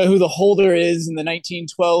 know who the holder is in the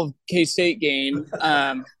 1912 K-State game,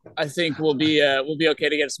 I think we'll be okay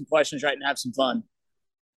to get some questions right and have some fun.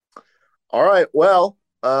 All right. Well,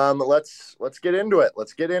 let's get into it.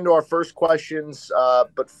 Let's get into our first questions.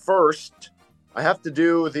 But first, I have to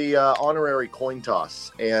do the honorary coin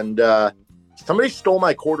toss, and somebody stole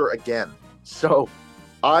my quarter again. So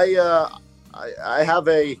I have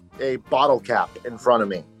a bottle cap in front of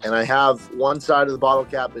me, and I have one side of the bottle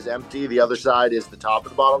cap is empty, the other side is the top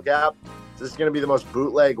of the bottle cap. So this is going to be the most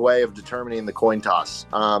bootleg way of determining the coin toss.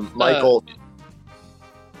 Michael,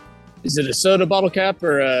 is it a soda bottle cap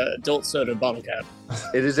or a adult soda bottle cap?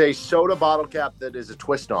 It is a soda bottle cap that is a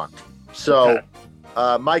twist on. So. Okay.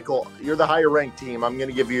 Michael, you're the higher ranked team. I'm going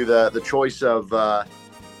to give you the choice of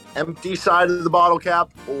empty side of the bottle cap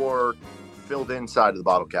or filled in side of the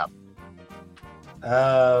bottle cap.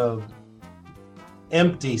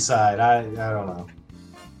 Empty side. I don't know.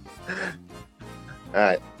 All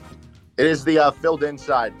right. It is the filled in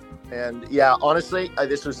side. And yeah, honestly,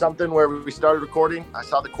 this was something where we started recording. I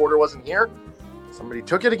saw the quarter wasn't here. Somebody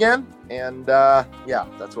took it again. And yeah,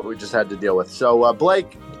 that's what we just had to deal with. So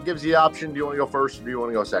Blake, gives you the option. Do you want to go first or do you want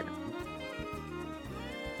to go second?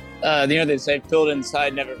 They say filled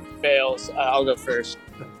inside never fails. I'll go first.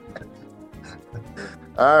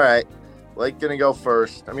 All right. Blake going to go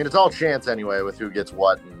first. I mean, it's all chance anyway with who gets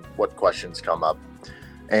what and what questions come up.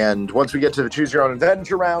 And once we get to the choose your own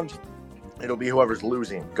adventure round, it'll be whoever's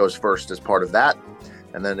losing goes first as part of that.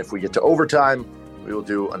 And then if we get to overtime, we will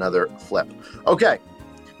do another flip. Okay.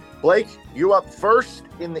 Blake, you up first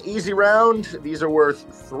in the easy round. These are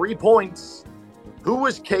worth 3 points. Who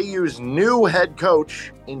was KU's new head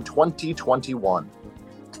coach in 2021?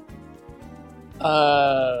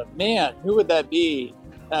 Man, who would that be?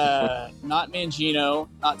 Not Mangino,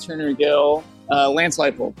 not Turner Gill, Lance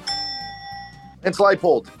Leipold. Lance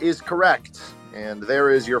Leipold is correct. And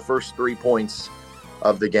there is your first 3 points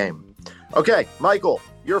of the game. Okay, Michael,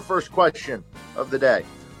 your first question of the day.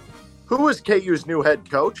 Who was KU's new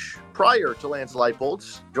head coach prior to Lance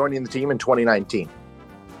Leipold's joining the team in 2019?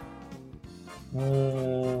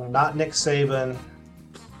 Not Nick Saban.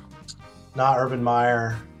 Not Urban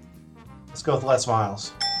Meyer. Let's go with Les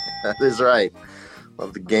Miles. That is right.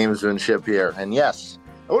 Love the gamesmanship here. And yes,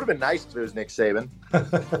 it would have been nice if it was Nick Saban.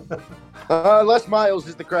 Les Miles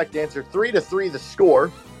is the correct answer. 3-3 the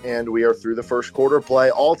score. And we are through the first quarter play,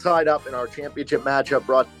 all tied up in our championship matchup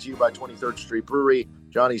brought to you by 23rd Street Brewery,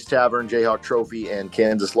 Johnny's Tavern, Jayhawk Trophy, and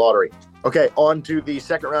Kansas Lottery. Okay, on to the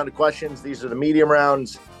second round of questions. These are the medium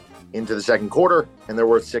rounds into the second quarter, and they're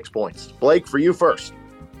worth 6 points. Blake, for you first.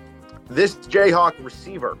 This Jayhawk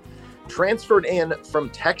receiver transferred in from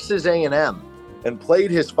Texas A&M and played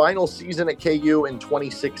his final season at KU in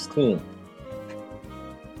 2016.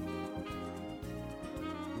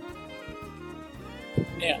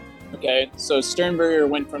 Okay, so Sternberger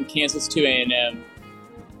went from Kansas to A&M.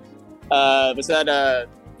 Was that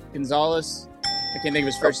Gonzalez? I can't think of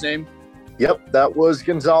his first name. Yep, that was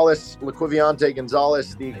Gonzalez, Laquiviante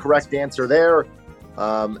Gonzalez, the correct answer there.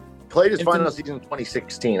 Played his final season in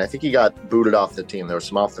 2016. I think he got booted off the team. There was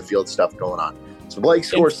some off-the-field stuff going on. So Blake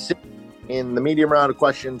scores 6 in the medium round of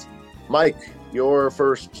questions. Mike, your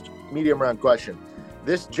first medium round question.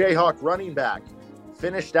 This Jayhawk running back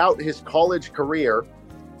finished out his college career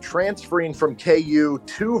transferring from KU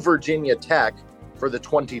to Virginia Tech for the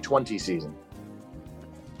 2020 season.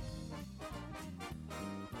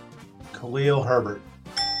 Khalil Herbert.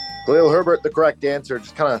 Khalil Herbert, the correct answer,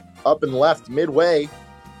 just kind of up and left midway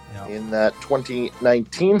in that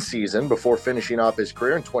 2019 season before finishing off his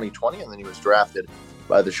career in 2020, and then he was drafted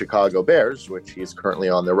by the Chicago Bears, which he is currently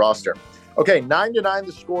on their roster. Okay, 9-9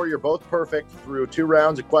 the score. You're both perfect through 2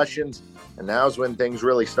 rounds of questions, and now's when things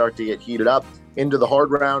really start to get heated up. Into the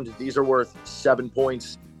hard round, these are worth 7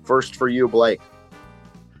 points. First for you, Blake.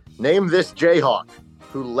 Name this Jayhawk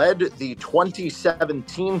who led the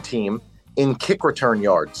 2017 team in kick return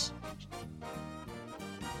yards.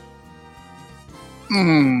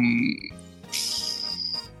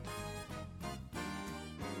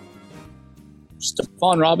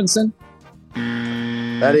 Stephon Robinson?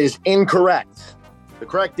 That is incorrect. The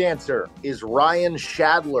correct answer is Ryan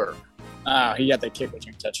Shadler. He got that kick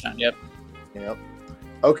return touchdown. Yep.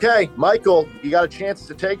 Okay, Michael, you got a chance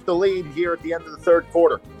to take the lead here at the end of the third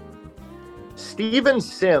quarter. Steven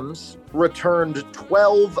Sims returned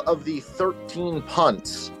 12 of the 13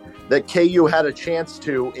 punts that KU had a chance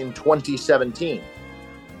to in 2017.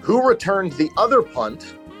 Who returned the other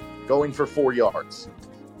punt going for 4 yards?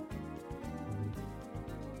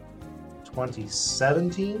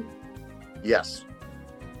 2017? Yes.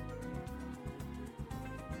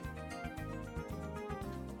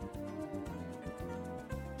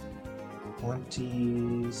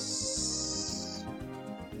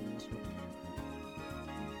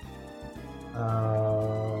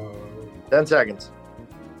 Uh, 10 seconds.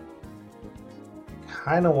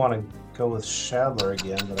 Kind of want to go with Shadler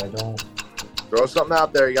again, but I don't. Throw something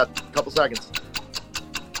out there. You got a couple seconds.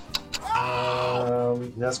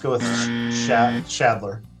 Let's go with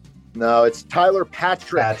Shadler. No, it's Tyler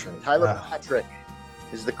Patrick. Tyler Ah. Patrick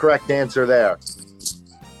is the correct answer there.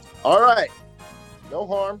 All right. No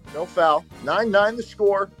harm, no foul. 9-9 the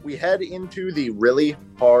score. We head into the really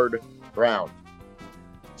hard round.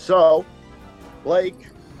 So, Blake,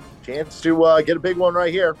 chance to get a big one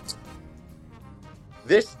right here.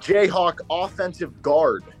 This Jayhawk offensive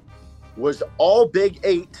guard was all Big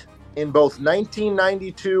 8 in both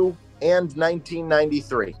 1992 and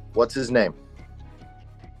 1993. What's his name?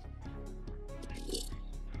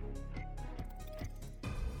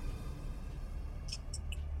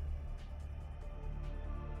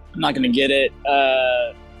 I'm not going to get it.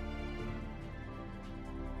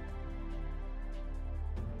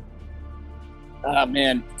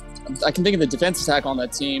 Man, I can think of the defensive tackle on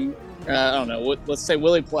that team. I don't know. Let's say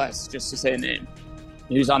Willie Pless, just to say a name.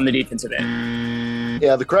 Who's on the defensive end?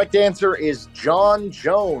 Yeah, the correct answer is John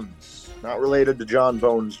Jones. Not related to John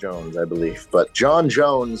Bones Jones, I believe. But John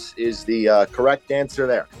Jones is the correct answer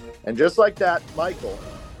there. And just like that, Michael,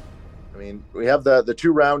 I mean, we have the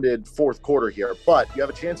 2-rounded fourth quarter here, but you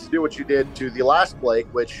have a chance to do what you did to the last Blake,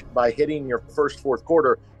 which by hitting your first fourth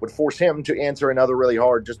quarter would force him to answer another really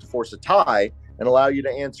hard just to force a tie and allow you to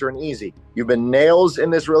answer an easy. You've been nails in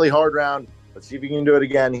this really hard round. Let's see if you can do it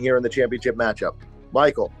again here in the championship matchup.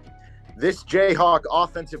 Michael, this Jayhawk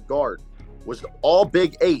offensive guard was all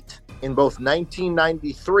Big 8 in both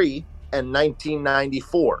 1993 and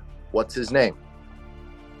 1994. What's his name?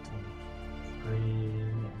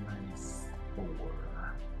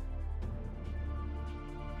 394.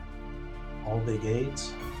 All Big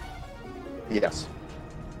 8? Yes.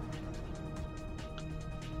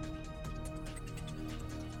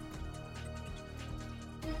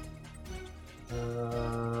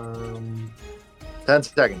 Um, 10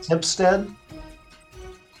 seconds. Hempstead?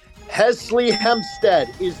 Hesley Hempstead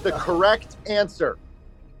is the correct answer.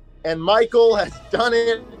 And Michael has done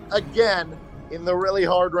it again in the really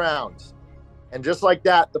hard rounds. And just like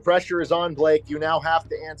that, the pressure is on Blake. You now have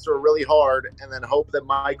to answer really hard and then hope that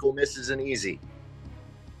Michael misses an easy.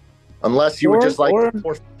 Unless you would just like...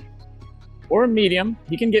 Or medium.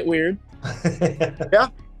 He can get weird. Yeah.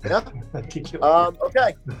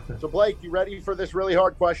 Okay. So, Blake, you ready for this really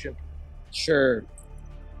hard question? Sure.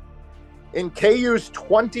 In KU's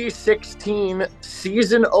 2016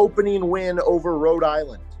 season opening win over Rhode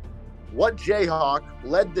Island, what Jayhawk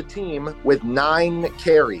led the team with 9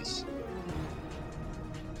 carries?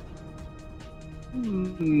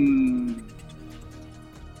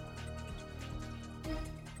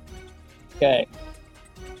 Okay.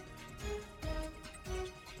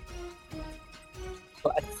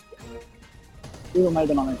 Who might have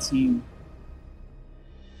been on that team?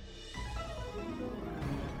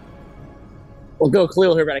 We'll go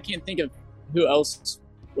Khalil Herbert. I can't think of who else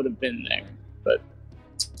would have been there, but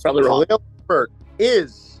it's probably wrong. Khalil Herbert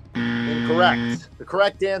is incorrect. The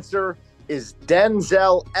correct answer is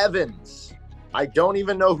Denzel Evans. I don't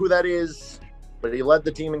even know who that is, but he led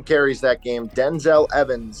the team in carries that game. Denzel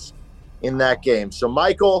Evans in that game. So,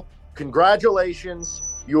 Michael, congratulations.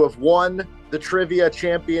 You have won the trivia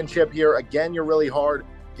championship here. Again, you're really hard.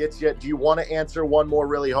 Gets you. Do you want to answer one more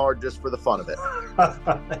really hard just for the fun of it?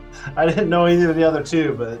 I didn't know either of the other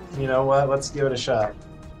two, but you know what? Let's give it a shot.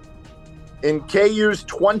 In KU's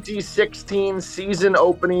 2016 season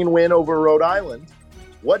opening win over Rhode Island,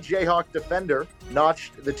 what Jayhawk defender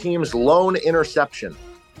notched the team's lone interception?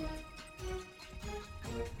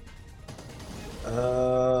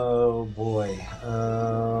 Oh, boy.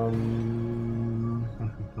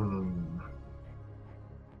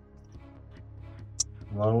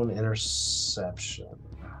 Lone interception.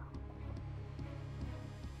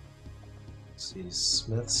 Let's see,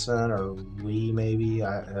 Smithson or Lee, maybe.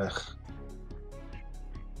 I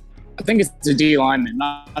think it's a D lineman,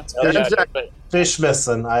 not but Fish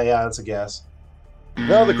Smithson. Yeah, that's a guess.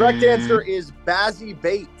 No, the correct answer is Bazzie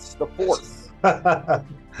Bates, the fourth.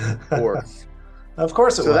 Fourth. Of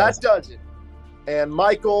course it was. So that does it. And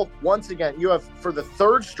Michael, once again, you have, for the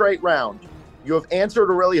third straight round, you have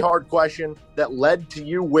answered a really hard question that led to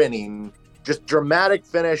you winning. Just dramatic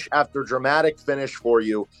finish after dramatic finish for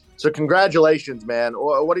you. So congratulations, man.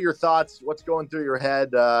 What are your thoughts? What's going through your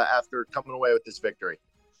head after coming away with this victory?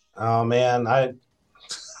 Oh, man, I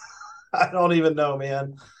don't even know,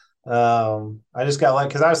 man. I just got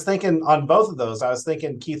because I was thinking on both of those. I was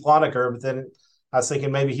thinking Keith Lonecker, but then I was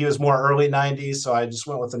thinking maybe he was more early 90s, so I just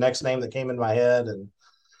went with the next name that came in my head. And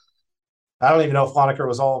I don't even know if Lonecker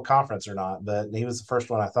was all conference or not, but he was the first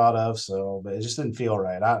one I thought of. So, but it just didn't feel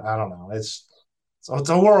right. I don't know. It's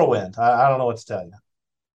a whirlwind. I don't know what to tell you.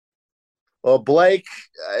 Well, Blake,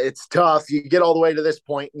 it's tough. You get all the way to this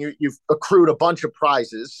point, and you've accrued a bunch of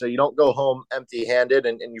prizes, so you don't go home empty-handed,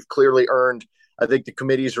 and you've clearly earned, I think, the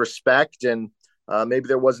committee's respect, and maybe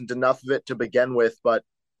there wasn't enough of it to begin with, but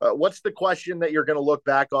what's the question that you're going to look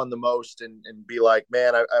back on the most and be like,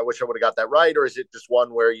 man, I wish I would have got that right, or is it just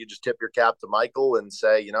one where you just tip your cap to Michael and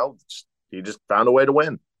say, you just found a way to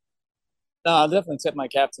win? No, I'll definitely tip my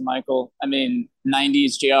cap to Michael. I mean,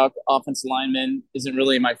 90s Jayhawk offensive lineman isn't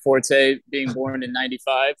really my forte, being born in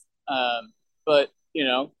 95. But,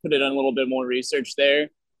 put it on a little bit more research there.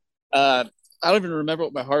 I don't even remember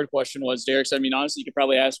what my hard question was, Derek. So, I mean, honestly, you could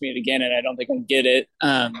probably ask me it again, and I don't think I'll get it.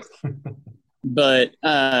 But,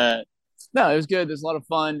 no, it was good. There's a lot of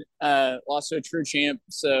fun. Lost to a true champ.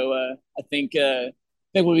 So I think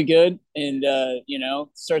we'll be good and,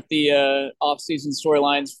 start the off-season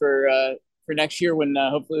storylines for next year when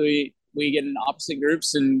hopefully we get in opposite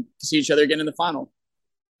groups and see each other again in the final.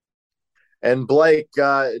 And Blake,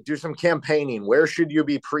 do some campaigning. Where should you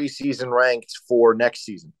be preseason ranked for next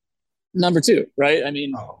season? Number 2, right? I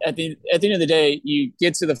mean, at the end of the day, you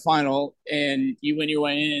get to the final and you win your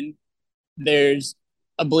way in. There's,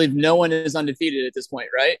 I believe, no one is undefeated at this point,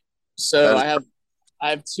 right? So I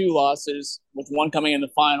have 2 losses with one coming in the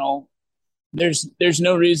final. There's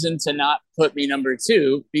no reason to not put me number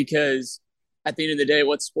 2 because at the end of the day,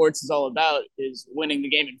 what sports is all about is winning the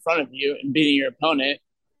game in front of you and beating your opponent.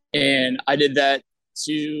 And I did that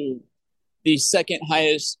to the second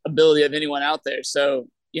highest ability of anyone out there. So,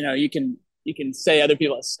 you can say other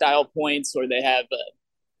people have style points or they have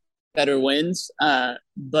better wins,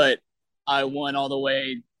 but I won all the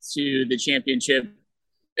way to the championship.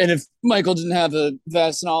 And if Michael didn't have a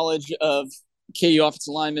vast knowledge of KU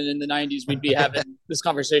offensive linemen in the 90s, we'd be having this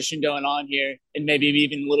conversation going on here and maybe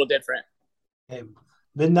even a little different. Hey,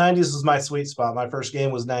 mid-90s was my sweet spot. My first game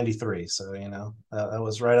was 93, so, that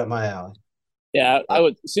was right up my alley. Yeah,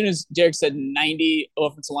 as soon as Derek said 90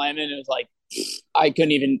 offensive linemen, it was like, I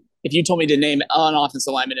couldn't even, if you told me to name an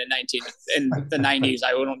offensive lineman in the 90s,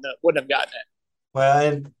 I wouldn't have gotten it. Well,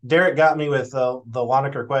 and Derek got me with the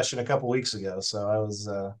Lonecker question a couple weeks ago, so I was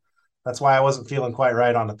that's why I wasn't feeling quite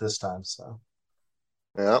right on it this time. So,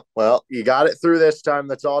 yeah, well, you got it through this time.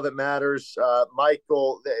 That's all that matters,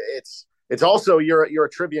 Michael. It's also you're a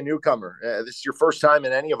trivia newcomer. This is your first time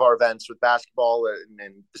in any of our events with basketball,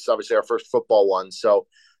 and this is obviously our first football one. So,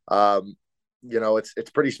 it's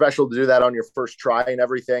pretty special to do that on your first try and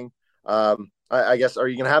everything. I guess, are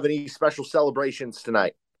you going to have any special celebrations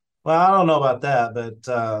tonight? Well, I don't know about that, but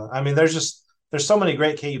I mean, there's so many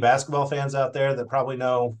great KU basketball fans out there that probably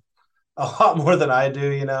know a lot more than I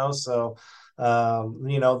do, So,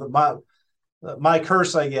 my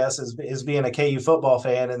curse, I guess, is being a KU football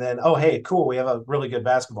fan, and then hey, cool, we have a really good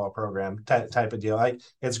basketball program type of deal.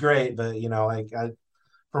 It's great, but I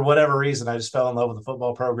for whatever reason I just fell in love with the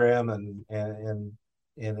football program, and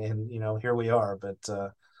here we are.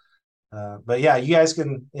 But yeah, you guys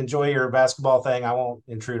can enjoy your basketball thing. I won't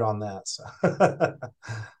intrude on that. So.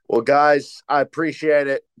 Well, guys, I appreciate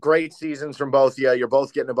it. Great seasons from both of you. You're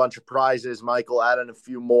both getting a bunch of prizes. Michael adding a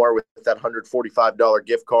few more with that $145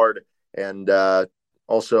 gift card, and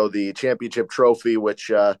also the championship trophy,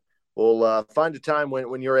 which we'll find a time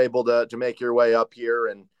when you're able to make your way up here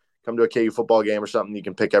and come to a KU football game or something. You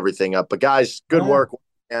can pick everything up. But, guys, good work,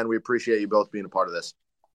 and we appreciate you both being a part of this.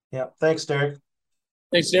 Yeah, thanks, Derek.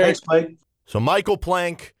 Thanks, Derek. Thanks, Mike. So Michael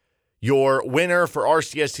Plank, your winner for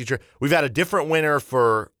RCS teacher. We've had a different winner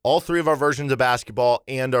for all three of our versions of basketball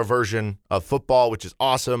and our version of football, which is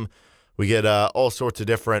awesome. We get all sorts of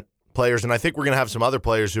different players, and I think we're going to have some other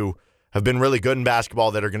players who have been really good in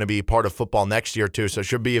basketball that are going to be part of football next year too. So it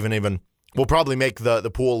should be even we'll probably make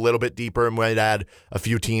the pool a little bit deeper and might add a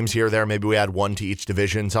few teams here or there. Maybe we add one to each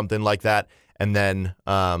division, something like that. And then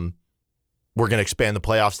we're going to expand the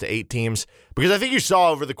playoffs to 8 teams, because I think you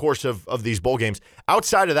saw over the course of these bowl games,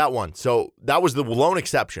 outside of that one, so that was the lone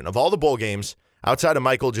exception of all the bowl games, outside of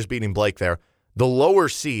Michael just beating Blake there, the lower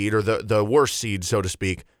seed, or the worst seed, so to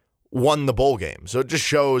speak, won the bowl game. So it just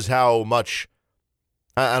shows how much,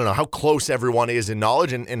 I don't know, how close everyone is in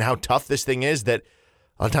knowledge and how tough this thing is, that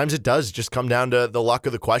a lot of times it does just come down to the luck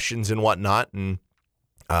of the questions and whatnot, and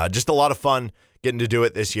just a lot of fun getting to do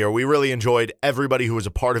it this year. We really enjoyed everybody who was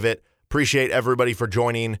a part of it. Appreciate everybody for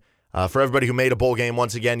joining. For everybody who made a bowl game,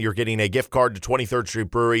 once again, you're getting a gift card to 23rd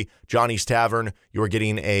Street Brewery, Johnny's Tavern. You're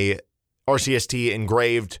getting a RCST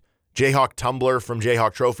engraved Jayhawk tumbler from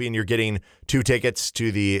Jayhawk Trophy, and you're getting 2 tickets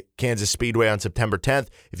to the Kansas Speedway on September 10th.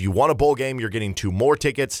 If you won a bowl game, you're getting 2 more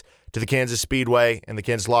tickets to the Kansas Speedway and the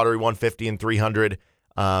Kansas Lottery 150 and 300.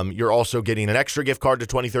 You're also getting an extra gift card to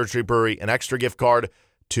 23rd Street Brewery, an extra gift card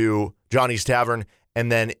to Johnny's Tavern,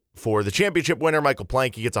 and then for the championship winner, Michael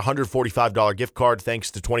Plank, he gets a $145 gift card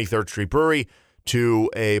thanks to 23rd Street Brewery to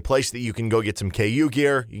a place that you can go get some KU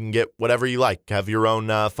gear. You can get whatever you like. Have your own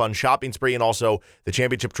fun shopping spree, and also the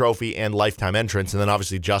championship trophy and lifetime entrance. And then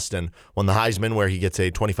obviously Justin won the Heisman, where he gets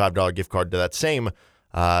a $25 gift card to that same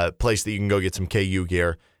place that you can go get some KU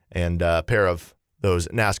gear and a pair of those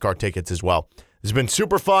NASCAR tickets as well. It's been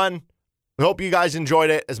super fun. We hope you guys enjoyed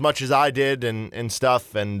it as much as I did and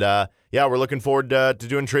stuff. And yeah, we're looking forward to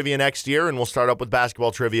doing trivia next year, and we'll start up with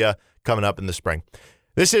basketball trivia coming up in the spring.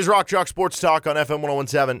 This is Rock Chalk Sports Talk on FM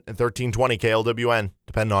 1017 and 1320 KLWN.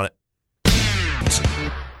 Depend on it.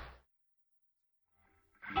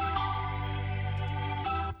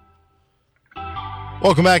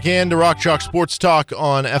 Welcome back in to Rock Chalk Sports Talk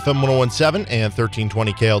on FM 1017 and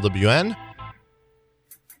 1320 KLWN.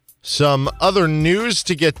 Some other news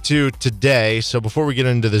to get to today. So before we get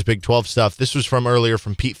into this Big 12 stuff, this was from earlier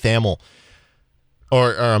from Pete Thamel.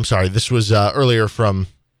 Or I'm sorry, this was earlier from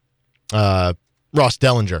Ross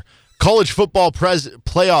Dellinger. College football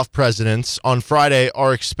playoff presidents on Friday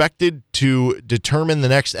are expected to determine the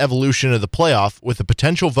next evolution of the playoff, with a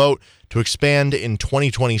potential vote to expand in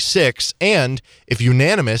 2026 and, if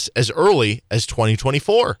unanimous, as early as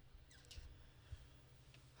 2024.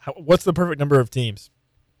 What's the perfect number of teams?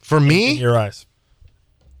 For me, in your eyes,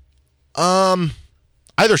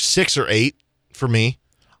 either 6 or 8 for me.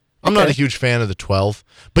 I'm not a huge fan of the 12.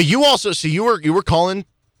 But you also, so you were calling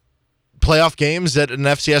playoff games at an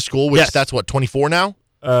FCS school, which yes. That's what, 24 now?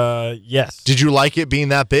 Yes. Did you like it being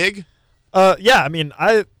that big? Yeah. I mean,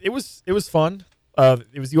 it was fun.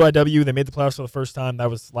 It was UIW. They made the playoffs for the first time. That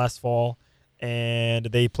was last fall, and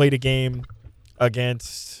they played a game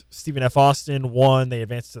against Stephen F. Austin, won. They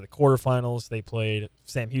advanced to the quarterfinals. They played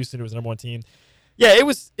Sam Houston, who was the number 1 team. Yeah, it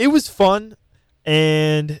was fun,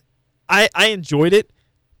 and I enjoyed it.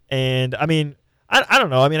 And I mean, I don't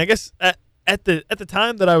know. I mean, I guess at the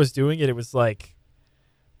time that I was doing it, it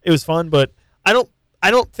was fun, but I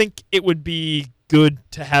don't think it would be good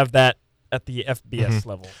to have that at the FBS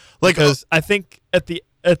level, because I think at the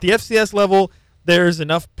FCS level, there's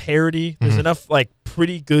enough parity. There's enough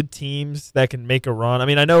pretty good teams that can make a run. I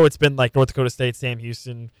mean, I know it's been North Dakota State, Sam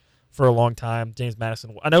Houston for a long time, James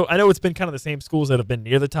Madison. I know it's been kind of the same schools that have been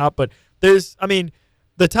near the top, but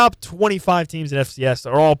the top 25 teams in FCS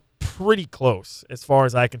are all pretty close as far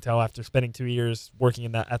as I can tell after spending 2 years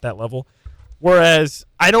working at that level. Whereas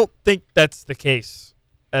I don't think that's the case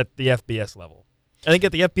at the FBS level. I think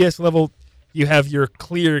at the FBS level, you have your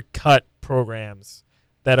clear-cut programs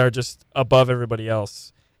that are just above everybody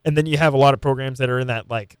else. And then you have a lot of programs that are in that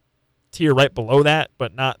tier right below that,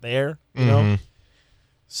 but not there. You know,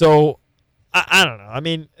 so I don't know. I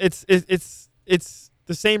mean, it's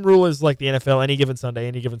the same rule as like the NFL: any given Sunday,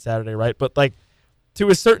 any given Saturday, right? But like to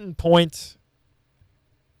a certain point,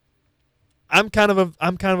 I'm kind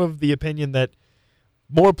of the opinion that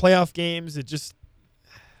more playoff games. It just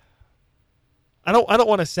I don't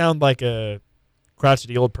want to sound like a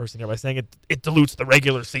crotchety old person here by saying it dilutes the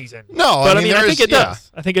regular season. No, but I mean I think it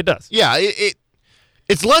does. I think it does. Yeah,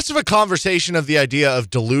 it's less of a conversation of the idea of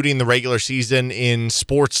diluting the regular season in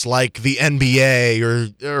sports like the NBA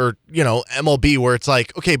or MLB, where it's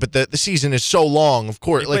like, okay, but the season is so long, of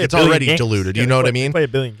course, like it's already games. diluted. Yeah, you know what I mean? They play a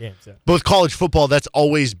billion games. Yeah. But with college football, that's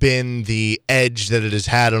always been the edge that it has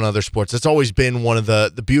had on other sports. That's always been one of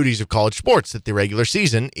the beauties of college sports, that the regular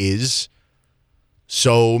season is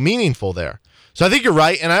so meaningful there. So I think you're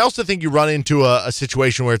right, and I also think you run into a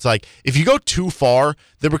situation where it's like, if you go too far,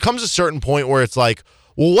 there becomes a certain point where it's like,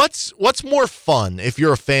 well, what's more fun if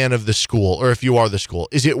you're a fan of the school, or if you are the school?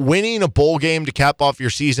 Is it winning a bowl game to cap off your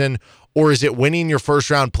season, or is it winning your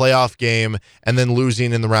first-round playoff game and then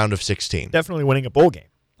losing in the round of 16? Definitely winning a bowl game.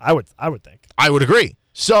 I would think. I would agree.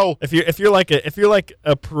 So if you're like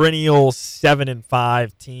a perennial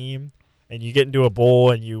 7-5 team and you get into a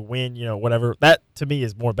bowl and you win, whatever, that to me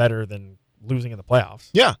is more better than losing in the playoffs.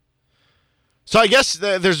 Yeah. So I guess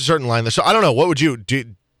there's a certain line there. So I don't know. What would you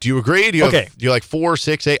do? Do you agree? Do you like 4,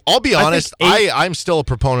 6, 8? I'll be honest. I'm still a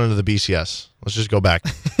proponent of the BCS. Let's just go back.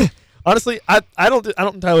 Honestly, I don't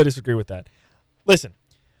entirely disagree with that. Listen,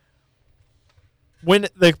 when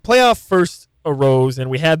the playoff first arose and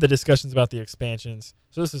we had the discussions about the expansions,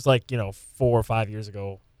 so this is like 4 or 5 years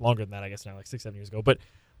ago, longer than that, I guess now, like 6, 7 years ago. But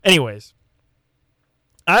anyways,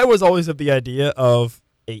 I was always of the idea of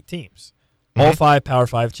 8 teams, all 5 Power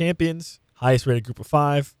 5 champions, highest rated group of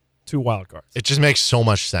 5. 2 wild cards. It just makes so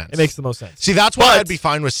much sense. It makes the most sense. See, that's why I'd be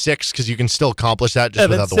fine with 6, because you can still accomplish that just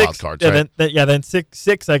without the wild cards. Yeah, right? then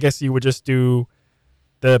six. I guess you would just do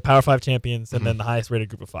the Power 5 champions and then the highest rated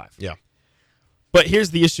group of 5. Yeah. But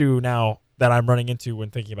here's the issue now that I'm running into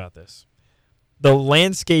when thinking about this: the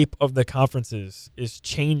landscape of the conferences is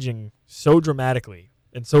changing so dramatically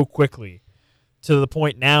and so quickly, to the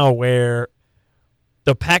point now where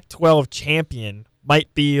the Pac-12 champion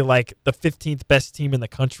might be like the 15th best team in the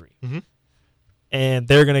country. And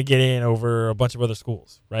they're going to get in over a bunch of other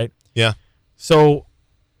schools, right? Yeah. So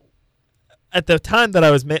at the time that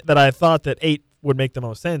I thought that 8 would make the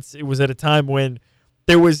most sense, it was at a time when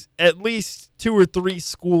there was at least 2 or 3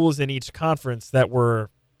 schools in each conference that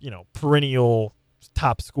were, perennial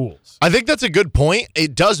top schools. I think that's a good point.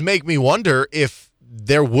 It does make me wonder if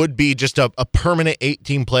there would be just a permanent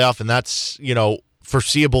 8-team playoff, and that's,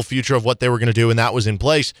 foreseeable future of what they were going to do, and that was in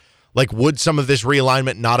place. Like, would some of this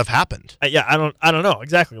realignment not have happened? I don't know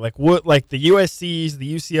exactly. Like, what, like the USCs,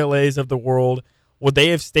 the UCLAs of the world, would they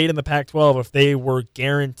have stayed in the Pac-12 if they were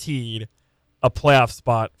guaranteed a playoff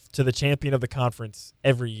spot to the champion of the conference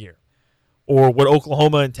every year? Or would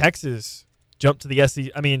Oklahoma and Texas jump to the SEC?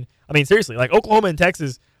 I mean, seriously, like Oklahoma and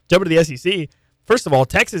Texas jump to the SEC. First of all,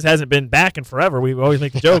 Texas hasn't been back in forever. We always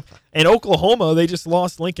make the joke. And Oklahoma, they just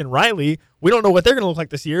lost Lincoln Riley. We don't know what they're going to look like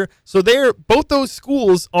this year. So both those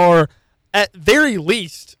schools are, at very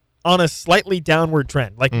least, on a slightly downward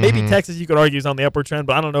trend. Like maybe Texas, you could argue, is on the upward trend,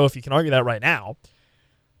 but I don't know if you can argue that right now.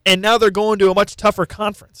 And now they're going to a much tougher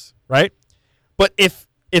conference, right? But if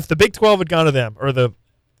the Big 12 had gone to them, or the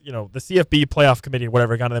CFB playoff committee or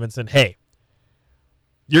whatever, gone to them and said, hey,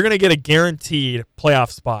 you're going to get a guaranteed playoff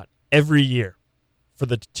spot every year for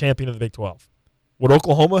the champion of the Big 12. Would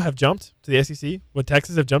Oklahoma have jumped to the SEC? Would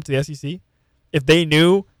Texas have jumped to the SEC? If they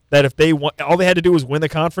knew that if they all they had to do was win the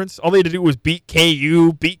conference, all they had to do was beat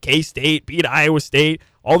KU, beat K-State, beat Iowa State,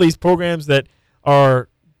 all these programs that are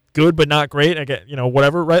good but not great, I get,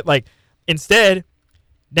 whatever, right? Like, instead,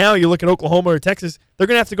 now you look at Oklahoma or Texas, they're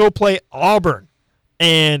going to have to go play Auburn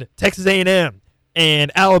and Texas A&M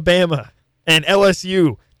and Alabama and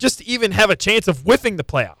LSU just to even have a chance of whiffing the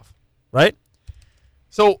playoff, right?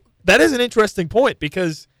 So that is an interesting point,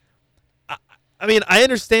 because, I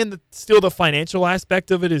understand that still the financial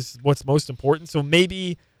aspect of it is what's most important. So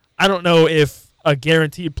maybe, I don't know if a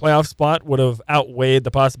guaranteed playoff spot would have outweighed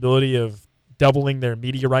the possibility of doubling their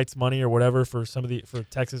media rights money or whatever for for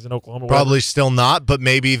Texas and Oklahoma. Probably still not, but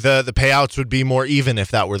maybe the payouts would be more even if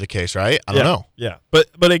that were the case, right? I don't know. Yeah,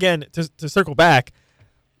 but again, to circle back,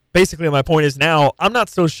 basically my point is now I'm not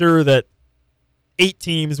so sure that 8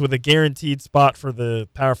 teams with a guaranteed spot for the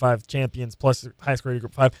Power 5 champions plus highest rated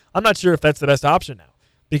group 5. I'm not sure if that's the best option now,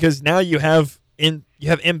 because now you have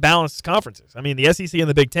imbalanced conferences. I mean, the SEC and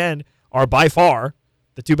the Big Ten are by far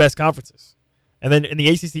the 2 best conferences, and then in the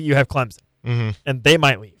ACC you have Clemson, and they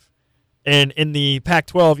might leave. And in the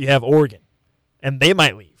Pac-12, you have Oregon, and they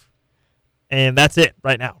might leave. And that's it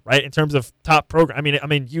right now, right? In terms of top program. I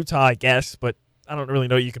mean Utah, I guess, but I don't really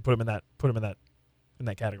know you could put them in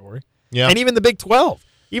that category. Yeah. And even the Big 12.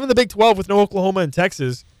 Even the Big 12 with no Oklahoma and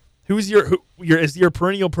Texas, is your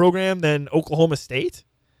perennial program than Oklahoma State?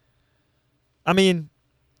 I mean,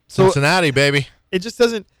 so Cincinnati, baby. it just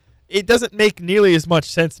doesn't make nearly as much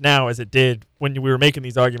sense now as it did when we were making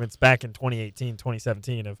these arguments back in 2018,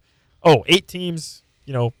 2017 of 8 teams,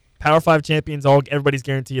 Power 5 champions, everybody's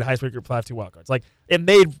guaranteed highest weight group 5-2 wildcards. Like, it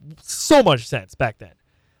made so much sense back then.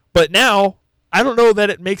 But now, I don't know that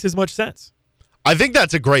it makes as much sense. I think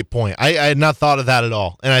that's a great point. I had not thought of that at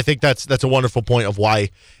all. And I think that's a wonderful point of why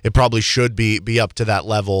it probably should be up to that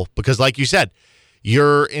level. Because like you said,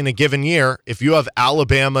 you're in a given year, if you have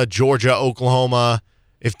Alabama, Georgia, Oklahoma,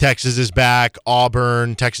 if Texas is back,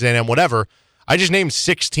 Auburn, Texas A&M, whatever, I just named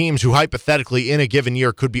 6 teams who hypothetically in a given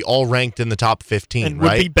year could be all ranked in the top 15, and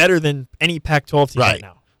right? would be better than any Pac-12 team right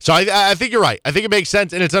now. So I think you're right. I think it makes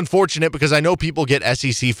sense, and it's unfortunate because I know people get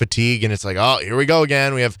SEC fatigue, and it's like, oh, here we go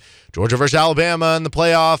again. We have Georgia versus Alabama in the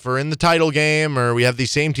playoff or in the title game, or we have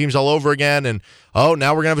these same teams all over again, and, now we're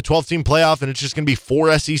going to have a 12-team playoff, and it's just going to be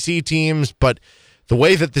 4 SEC teams. But the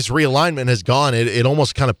way that this realignment has gone, it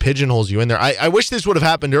almost kind of pigeonholes you in there. I wish this would have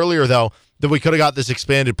happened earlier, though, that we could have got this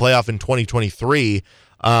expanded playoff in 2023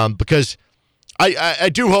 because – I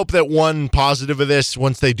do hope that one positive of this,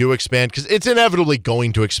 once they do expand, because it's inevitably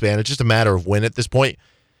going to expand, it's just a matter of when at this point,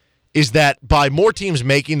 is that by more teams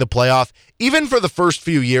making the playoff, even for the first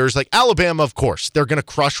few years, like Alabama, of course, they're going to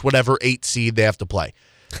crush whatever 8 seed they have to play.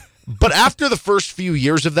 But after the first few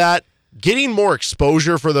years of that, getting more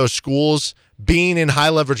exposure for those schools, being in high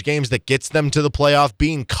leverage games that gets them to the playoff,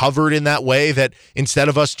 being covered in that way that instead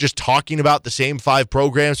of us just talking about the same 5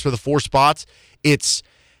 programs for the 4 spots, it's,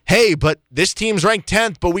 hey, but this team's ranked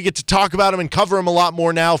 10th, but we get to talk about them and cover them a lot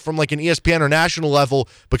more now from like an ESPN or national level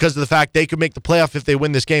because of the fact they could make the playoff if they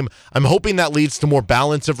win this game. I'm hoping that leads to more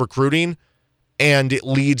balance of recruiting and it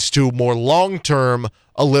leads to more long-term,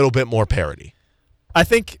 a little bit more parity. I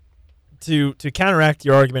think to counteract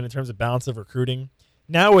your argument in terms of balance of recruiting,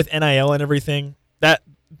 now with NIL and everything, that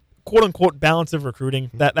quote-unquote balance of recruiting,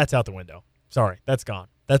 that's out the window. Sorry, that's gone.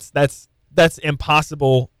 That's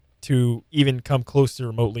impossible to even come close to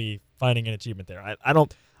remotely finding an achievement there. I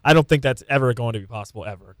don't think that's ever going to be possible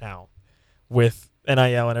ever now with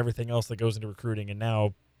NIL and everything else that goes into recruiting and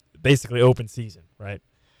now basically open season, right?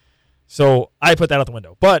 So I put that out the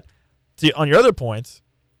window. But on your other points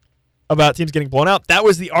about teams getting blown out, that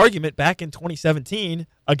was the argument back in 2017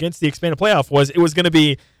 against the expanded playoff was it was going to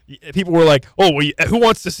be people were like, oh, well, who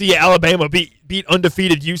wants to see Alabama beat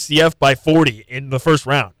undefeated UCF by 40 in the first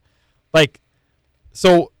round? Like,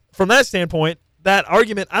 so from that standpoint, that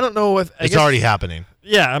argument, I don't know if it's already happening.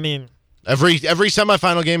 Yeah, I mean, every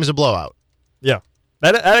semifinal game is a blowout. Yeah,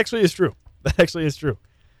 that actually is true. That actually is true.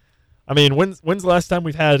 I mean, when's the last time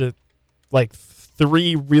we've had like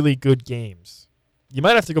 3 really good games? You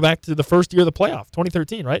might have to go back to the first year of the playoff,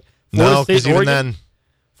 2013, right? No, because even then,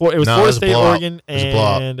 it was Florida State, Oregon,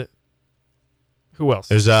 and who else?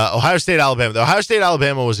 It was Ohio State, Alabama. The Ohio State,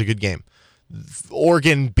 Alabama was a good game.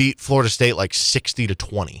 Oregon beat Florida State like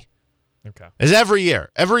 60-20. Okay. It's every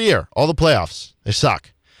year, all the playoffs. They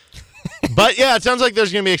suck. But yeah, it sounds like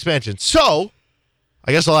there's going to be expansion. So,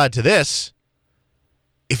 I guess I'll add to this.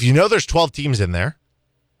 If you know there's 12 teams in there,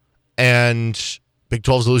 and Big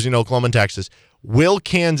 12's losing to Oklahoma and Texas, will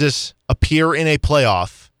Kansas appear in a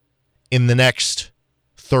playoff in the next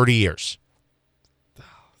 30 years?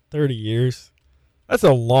 30 years? That's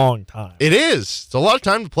a long time. It is. It's a lot of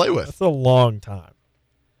time to play with. That's a long time.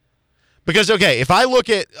 Because, okay, if I look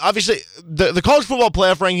at, obviously, the college football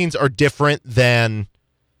playoff rankings are different than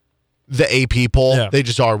the AP poll. Yeah. They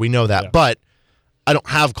just are. We know that. Yeah. But I don't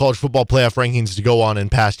have college football playoff rankings to go on in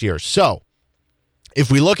past years. So, if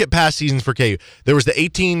we look at past seasons for KU, there was the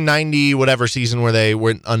 1890 whatever season where they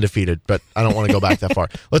went undefeated, but I don't want to go back that far.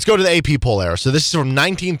 Let's go to the AP poll era. So, this is from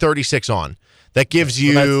 1936 on. That gives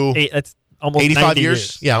you... That's almost 85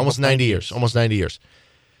 years? Yeah, almost 90 years. Almost 90 years.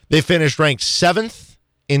 They finished ranked 7th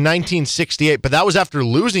in 1968, but that was after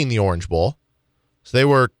losing the Orange Bowl. So they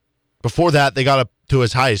were, before that, they got up to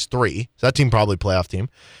as high as 3. So that team probably playoff team.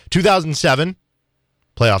 2007,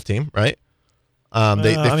 playoff team, right?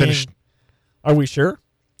 They finished. Are we sure?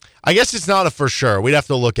 I guess it's not a for sure. We'd have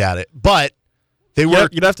to look at it. But they were.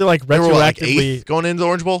 You'd have to like retroactively. 8th going into the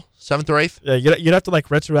Orange Bowl? 7th or 8th? Yeah, you'd have to like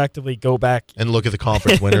retroactively go back and look at the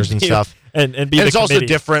conference winners and stuff. And be it's also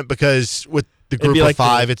different because with the group of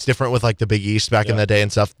 5, it's different with like the Big East back in the day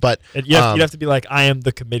and stuff. But you'd have to be like, I am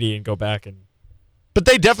the committee and go back and But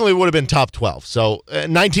they definitely would have been top 12. So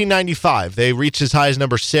 1995, they reached as high as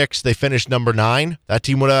number 6. They finished number 9. That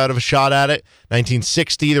team would have had a shot at it.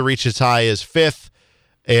 1960, they reached as high as 5th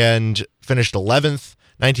and finished 11th.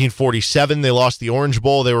 1947, they lost the Orange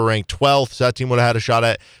Bowl. They were ranked 12th, so that team would have had a shot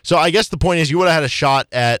at it. So I guess the point is you would have had a shot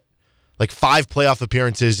at like 5 playoff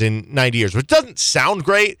appearances in 90 years, which doesn't sound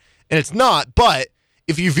great, and it's not, but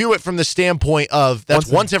if you view it from the standpoint of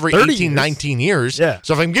that's once every 18, years. 19 years. Yeah.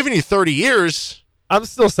 So if I'm giving you 30 years... I'm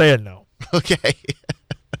still saying no. Okay.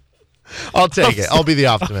 I'll take it. I'll be the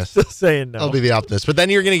optimist. I'm still saying no. I'll be the optimist. But then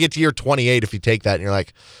you're going to get to year 28 if you take that and you're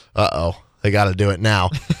like, uh-oh, they got to do it now.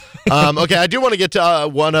 Okay, I do want to get to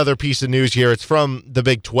one other piece of news here. It's from the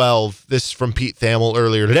Big 12. This is from Pete Thamel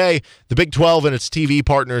earlier today. The Big 12 and its TV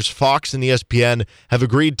partners, Fox and ESPN, have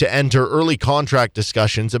agreed to enter early contract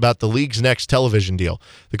discussions about the league's next television deal.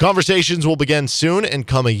 The conversations will begin soon and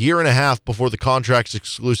come a year and a half before the contract's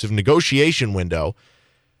exclusive negotiation window.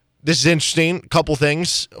 This is interesting. A couple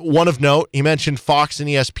things. One of note, he mentioned Fox and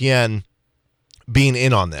ESPN being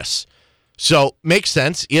in on this. So, makes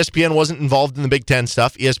sense. ESPN wasn't involved in the Big Ten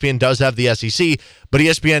stuff. ESPN does have the SEC, but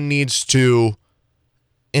ESPN needs to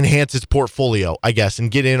enhance its portfolio, I guess, and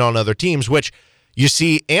get in on other teams, which you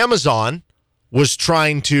see Amazon was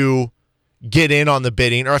trying to get in on the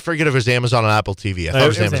bidding, or I forget if it was Amazon or Apple TV. I thought it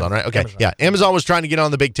was Amazon, right? Okay, Amazon. Yeah. Amazon was trying to get on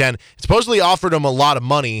the Big Ten. It supposedly offered them a lot of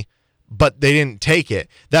money, but they didn't take it.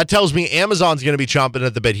 That tells me Amazon's going to be chomping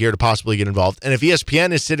at the bit here to possibly get involved. And if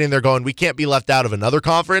ESPN is sitting there going, we can't be left out of another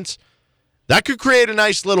conference, that could create a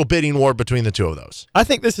nice little bidding war between the two of those. I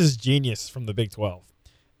think this is genius from the Big 12.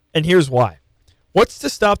 And here's why. What's to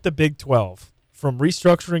stop the Big 12 from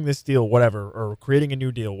restructuring this deal, whatever, or creating a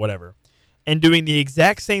new deal, whatever, and doing the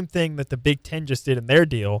exact same thing that the Big 10 just did in their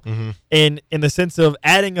deal, in the sense of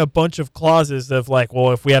adding a bunch of clauses of like,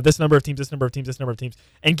 well, if we have this number of teams, this number of teams, this number of teams,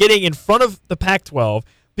 and getting in front of the Pac-12,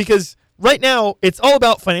 because right now it's all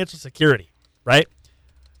about financial security, right?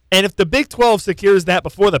 And if the Big 12 secures that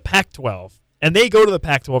before the Pac-12, and they go to the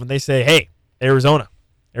Pac-12 and they say, hey, Arizona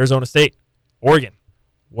State, Oregon,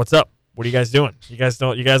 what's up? What are you guys doing? You guys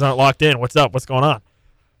aren't locked in. What's up? What's going on?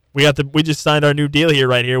 We just signed our new deal here,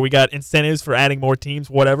 right here. We got incentives for adding more teams,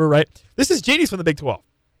 whatever, right? This is genius from the Big 12.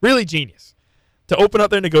 Really genius. To open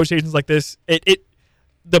up their negotiations like this,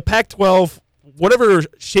 the Pac-12, whatever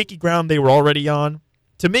shaky ground they were already on,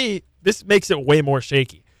 to me, this makes it way more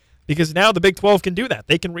shaky. Because now the Big 12 can do that.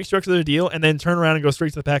 They can restructure their deal and then turn around and go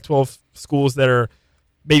straight to the Pac-12 schools that are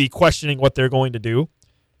maybe questioning what they're going to do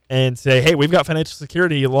and say, hey, we've got financial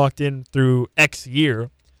security locked in through X year.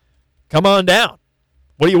 Come on down.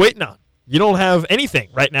 What are you waiting on? You don't have anything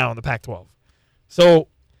right now in the Pac-12. So,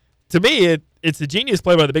 to me, it's a genius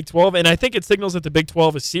play by the Big 12, and I think it signals that the Big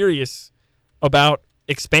 12 is serious about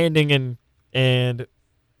expanding and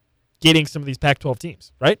getting some of these Pac-12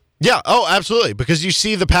 teams, right? Yeah, oh, absolutely, because you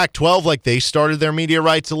see the Pac-12, like they started their media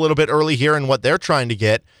rights a little bit early here in what they're trying to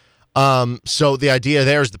get. So the idea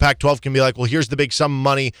there is the Pac-12 can be like, well, here's the big sum of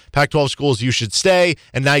money, Pac-12 schools, you should stay,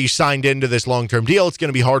 and now you signed into this long-term deal. It's going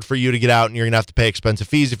to be hard for you to get out, and you're going to have to pay expensive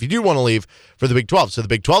fees if you do want to leave for the Big 12. So the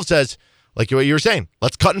Big 12 says, like what you were saying,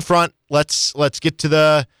 let's cut in front, let's get to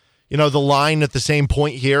the line at the same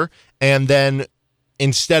point here, and then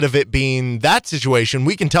instead of it being that situation,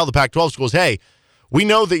 we can tell the Pac-12 schools, hey, we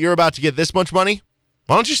know that you're about to get this much money.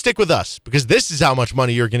 Why don't you stick with us? Because this is how much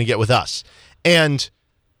money you're going to get with us. And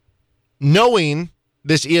knowing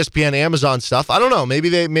this ESPN Amazon stuff, I don't know. Maybe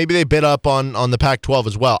they bid up on the Pac-12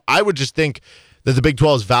 as well. I would just think that the Big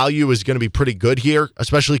 12's value is going to be pretty good here,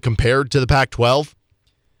 especially compared to the Pac-12.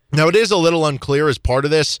 Now, it is a little unclear as part of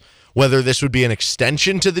this whether this would be an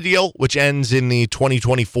extension to the deal, which ends in the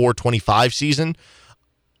 2024-25 season,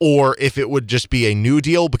 or if it would just be a new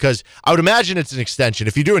deal, because I would imagine it's an extension.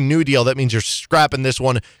 If you do a new deal, that means you're scrapping this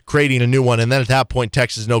one, creating a new one, and then at that point,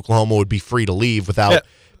 Texas and Oklahoma would be free to leave without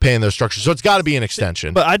paying those structures. So it's got to be an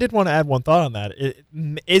extension. But I did want to add one thought on that.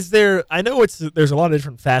 I know there's a lot of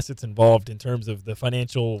different facets involved in terms of the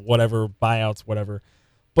financial whatever, buyouts, whatever,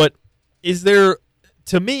 but is there,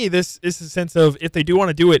 to me, this is a sense of if they do want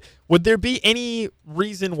to do it, would there be any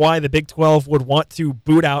reason why the Big 12 would want to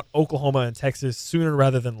boot out Oklahoma and Texas sooner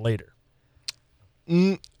rather than later?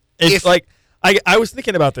 It's like I was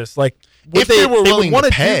thinking about this. Like, if they were willing to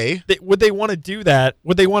pay, would they want to do that?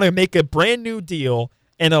 Would they want to make a brand new deal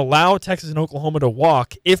and allow Texas and Oklahoma to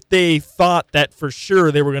walk if they thought that for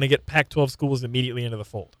sure they were going to get Pac-12 schools immediately into the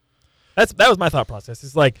fold? That was my thought process.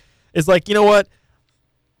 It's like you know what,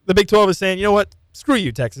 the Big 12 is saying, you know what, screw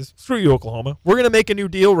you, Texas. Screw you, Oklahoma. We're going to make a new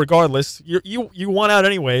deal regardless. You want out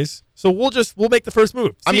anyways, so we'll make the first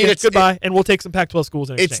move. It's goodbye, and we'll take some Pac-12 schools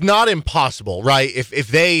in exchange. It's not impossible, right? If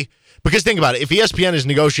they, Because think about it. If ESPN is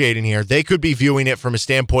negotiating here, they could be viewing it from a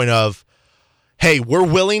standpoint of, hey, we're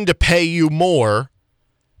willing to pay you more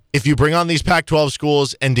if you bring on these Pac-12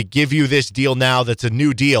 schools and to give you this deal now that's a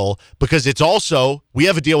new deal, because it's also, we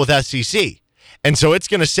have a deal with SEC. And so it's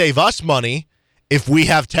going to save us money if we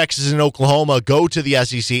have Texas and Oklahoma go to the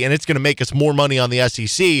SEC, and it's going to make us more money on the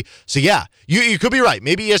SEC. So, yeah, you could be right.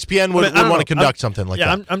 Maybe ESPN would want to conduct something like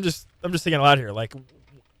that. I'm just thinking a lot here. Like,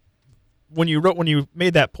 when you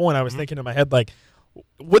made that point, I was thinking in my head, like,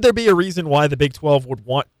 would there be a reason why the Big 12 would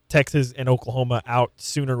want Texas and Oklahoma out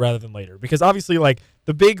sooner rather than later? Because obviously, like,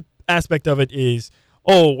 the big aspect of it is,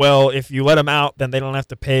 oh, well, if you let them out, then they don't have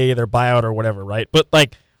to pay their buyout or whatever, right? But,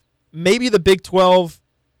 like, maybe the Big 12,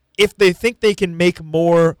 if they think they can make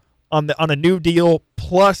more on a new deal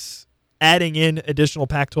plus adding in additional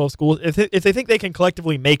Pac-12 schools, if they think they can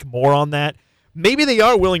collectively make more on that, maybe they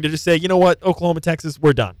are willing to just say, you know what, Oklahoma, Texas,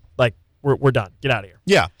 we're done. Like, we're done. Get out of here.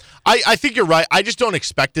 Yeah. I think you're right. I just don't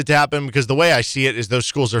expect it to happen because the way I see it is those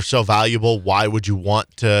schools are so valuable. Why would you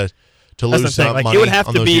want to lose some money it would have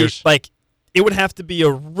on to those be years? like it would have to be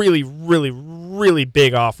a really, really, really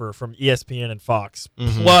big offer from ESPN and Fox.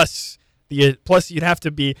 Mm-hmm. Plus you'd have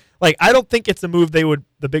to be like, I don't think it's a move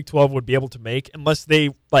the Big 12 would be able to make unless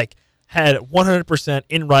they like had 100%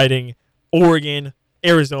 in writing Oregon,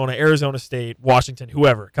 Arizona State, Washington,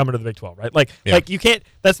 whoever coming to the Big 12, right? Like you can't.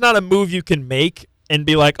 That's not a move you can make and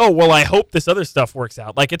be like, oh well, I hope this other stuff works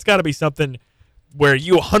out. Like it's got to be something where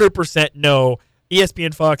you 100% know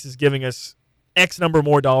ESPN Fox is giving us X number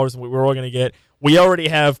more dollars than we're all going to get. We already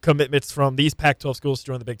have commitments from these Pac-12 schools to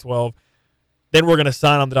join the Big 12. Then we're going to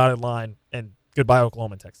sign on the dotted line and goodbye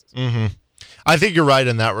Oklahoma and Texas. Mm-hmm. I think you're right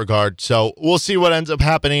in that regard. So we'll see what ends up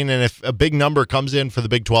happening. And if a big number comes in for the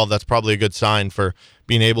Big 12, that's probably a good sign for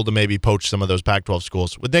being able to maybe poach some of those Pac-12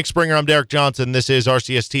 schools. With Nick Springer, I'm Derek Johnson. This is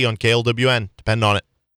RCST on KLWN. Depend on it.